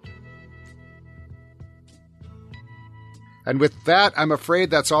 And with that, I'm afraid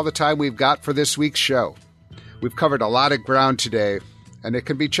that's all the time we've got for this week's show. We've covered a lot of ground today, and it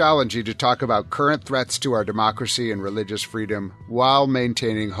can be challenging to talk about current threats to our democracy and religious freedom while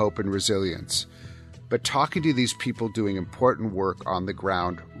maintaining hope and resilience. But talking to these people doing important work on the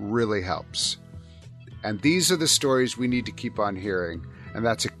ground really helps. And these are the stories we need to keep on hearing, and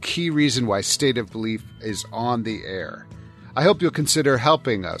that's a key reason why State of Belief is on the air. I hope you'll consider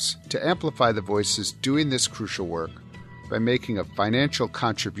helping us to amplify the voices doing this crucial work by making a financial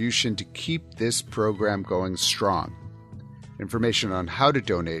contribution to keep this program going strong. Information on how to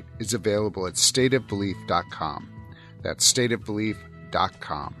donate is available at stateofbelief.com. That's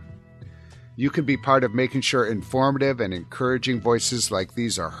stateofbelief.com. You can be part of making sure informative and encouraging voices like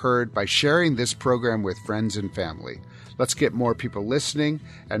these are heard by sharing this program with friends and family. Let's get more people listening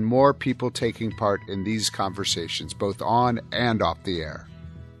and more people taking part in these conversations, both on and off the air.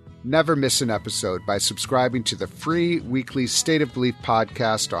 Never miss an episode by subscribing to the free weekly State of Belief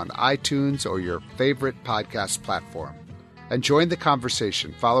podcast on iTunes or your favorite podcast platform. And join the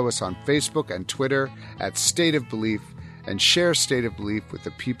conversation. Follow us on Facebook and Twitter at State of Belief, and share State of Belief with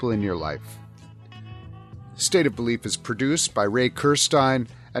the people in your life. State of Belief is produced by Ray Kirstein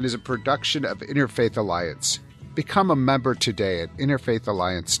and is a production of Interfaith Alliance. Become a member today at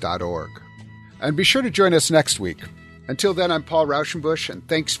interfaithalliance.org. And be sure to join us next week. Until then, I'm Paul Rauschenbusch, and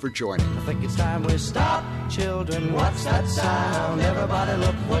thanks for joining. I think it's time we stop, children. What's that sound? Everybody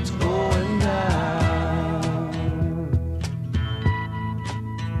look what's going down.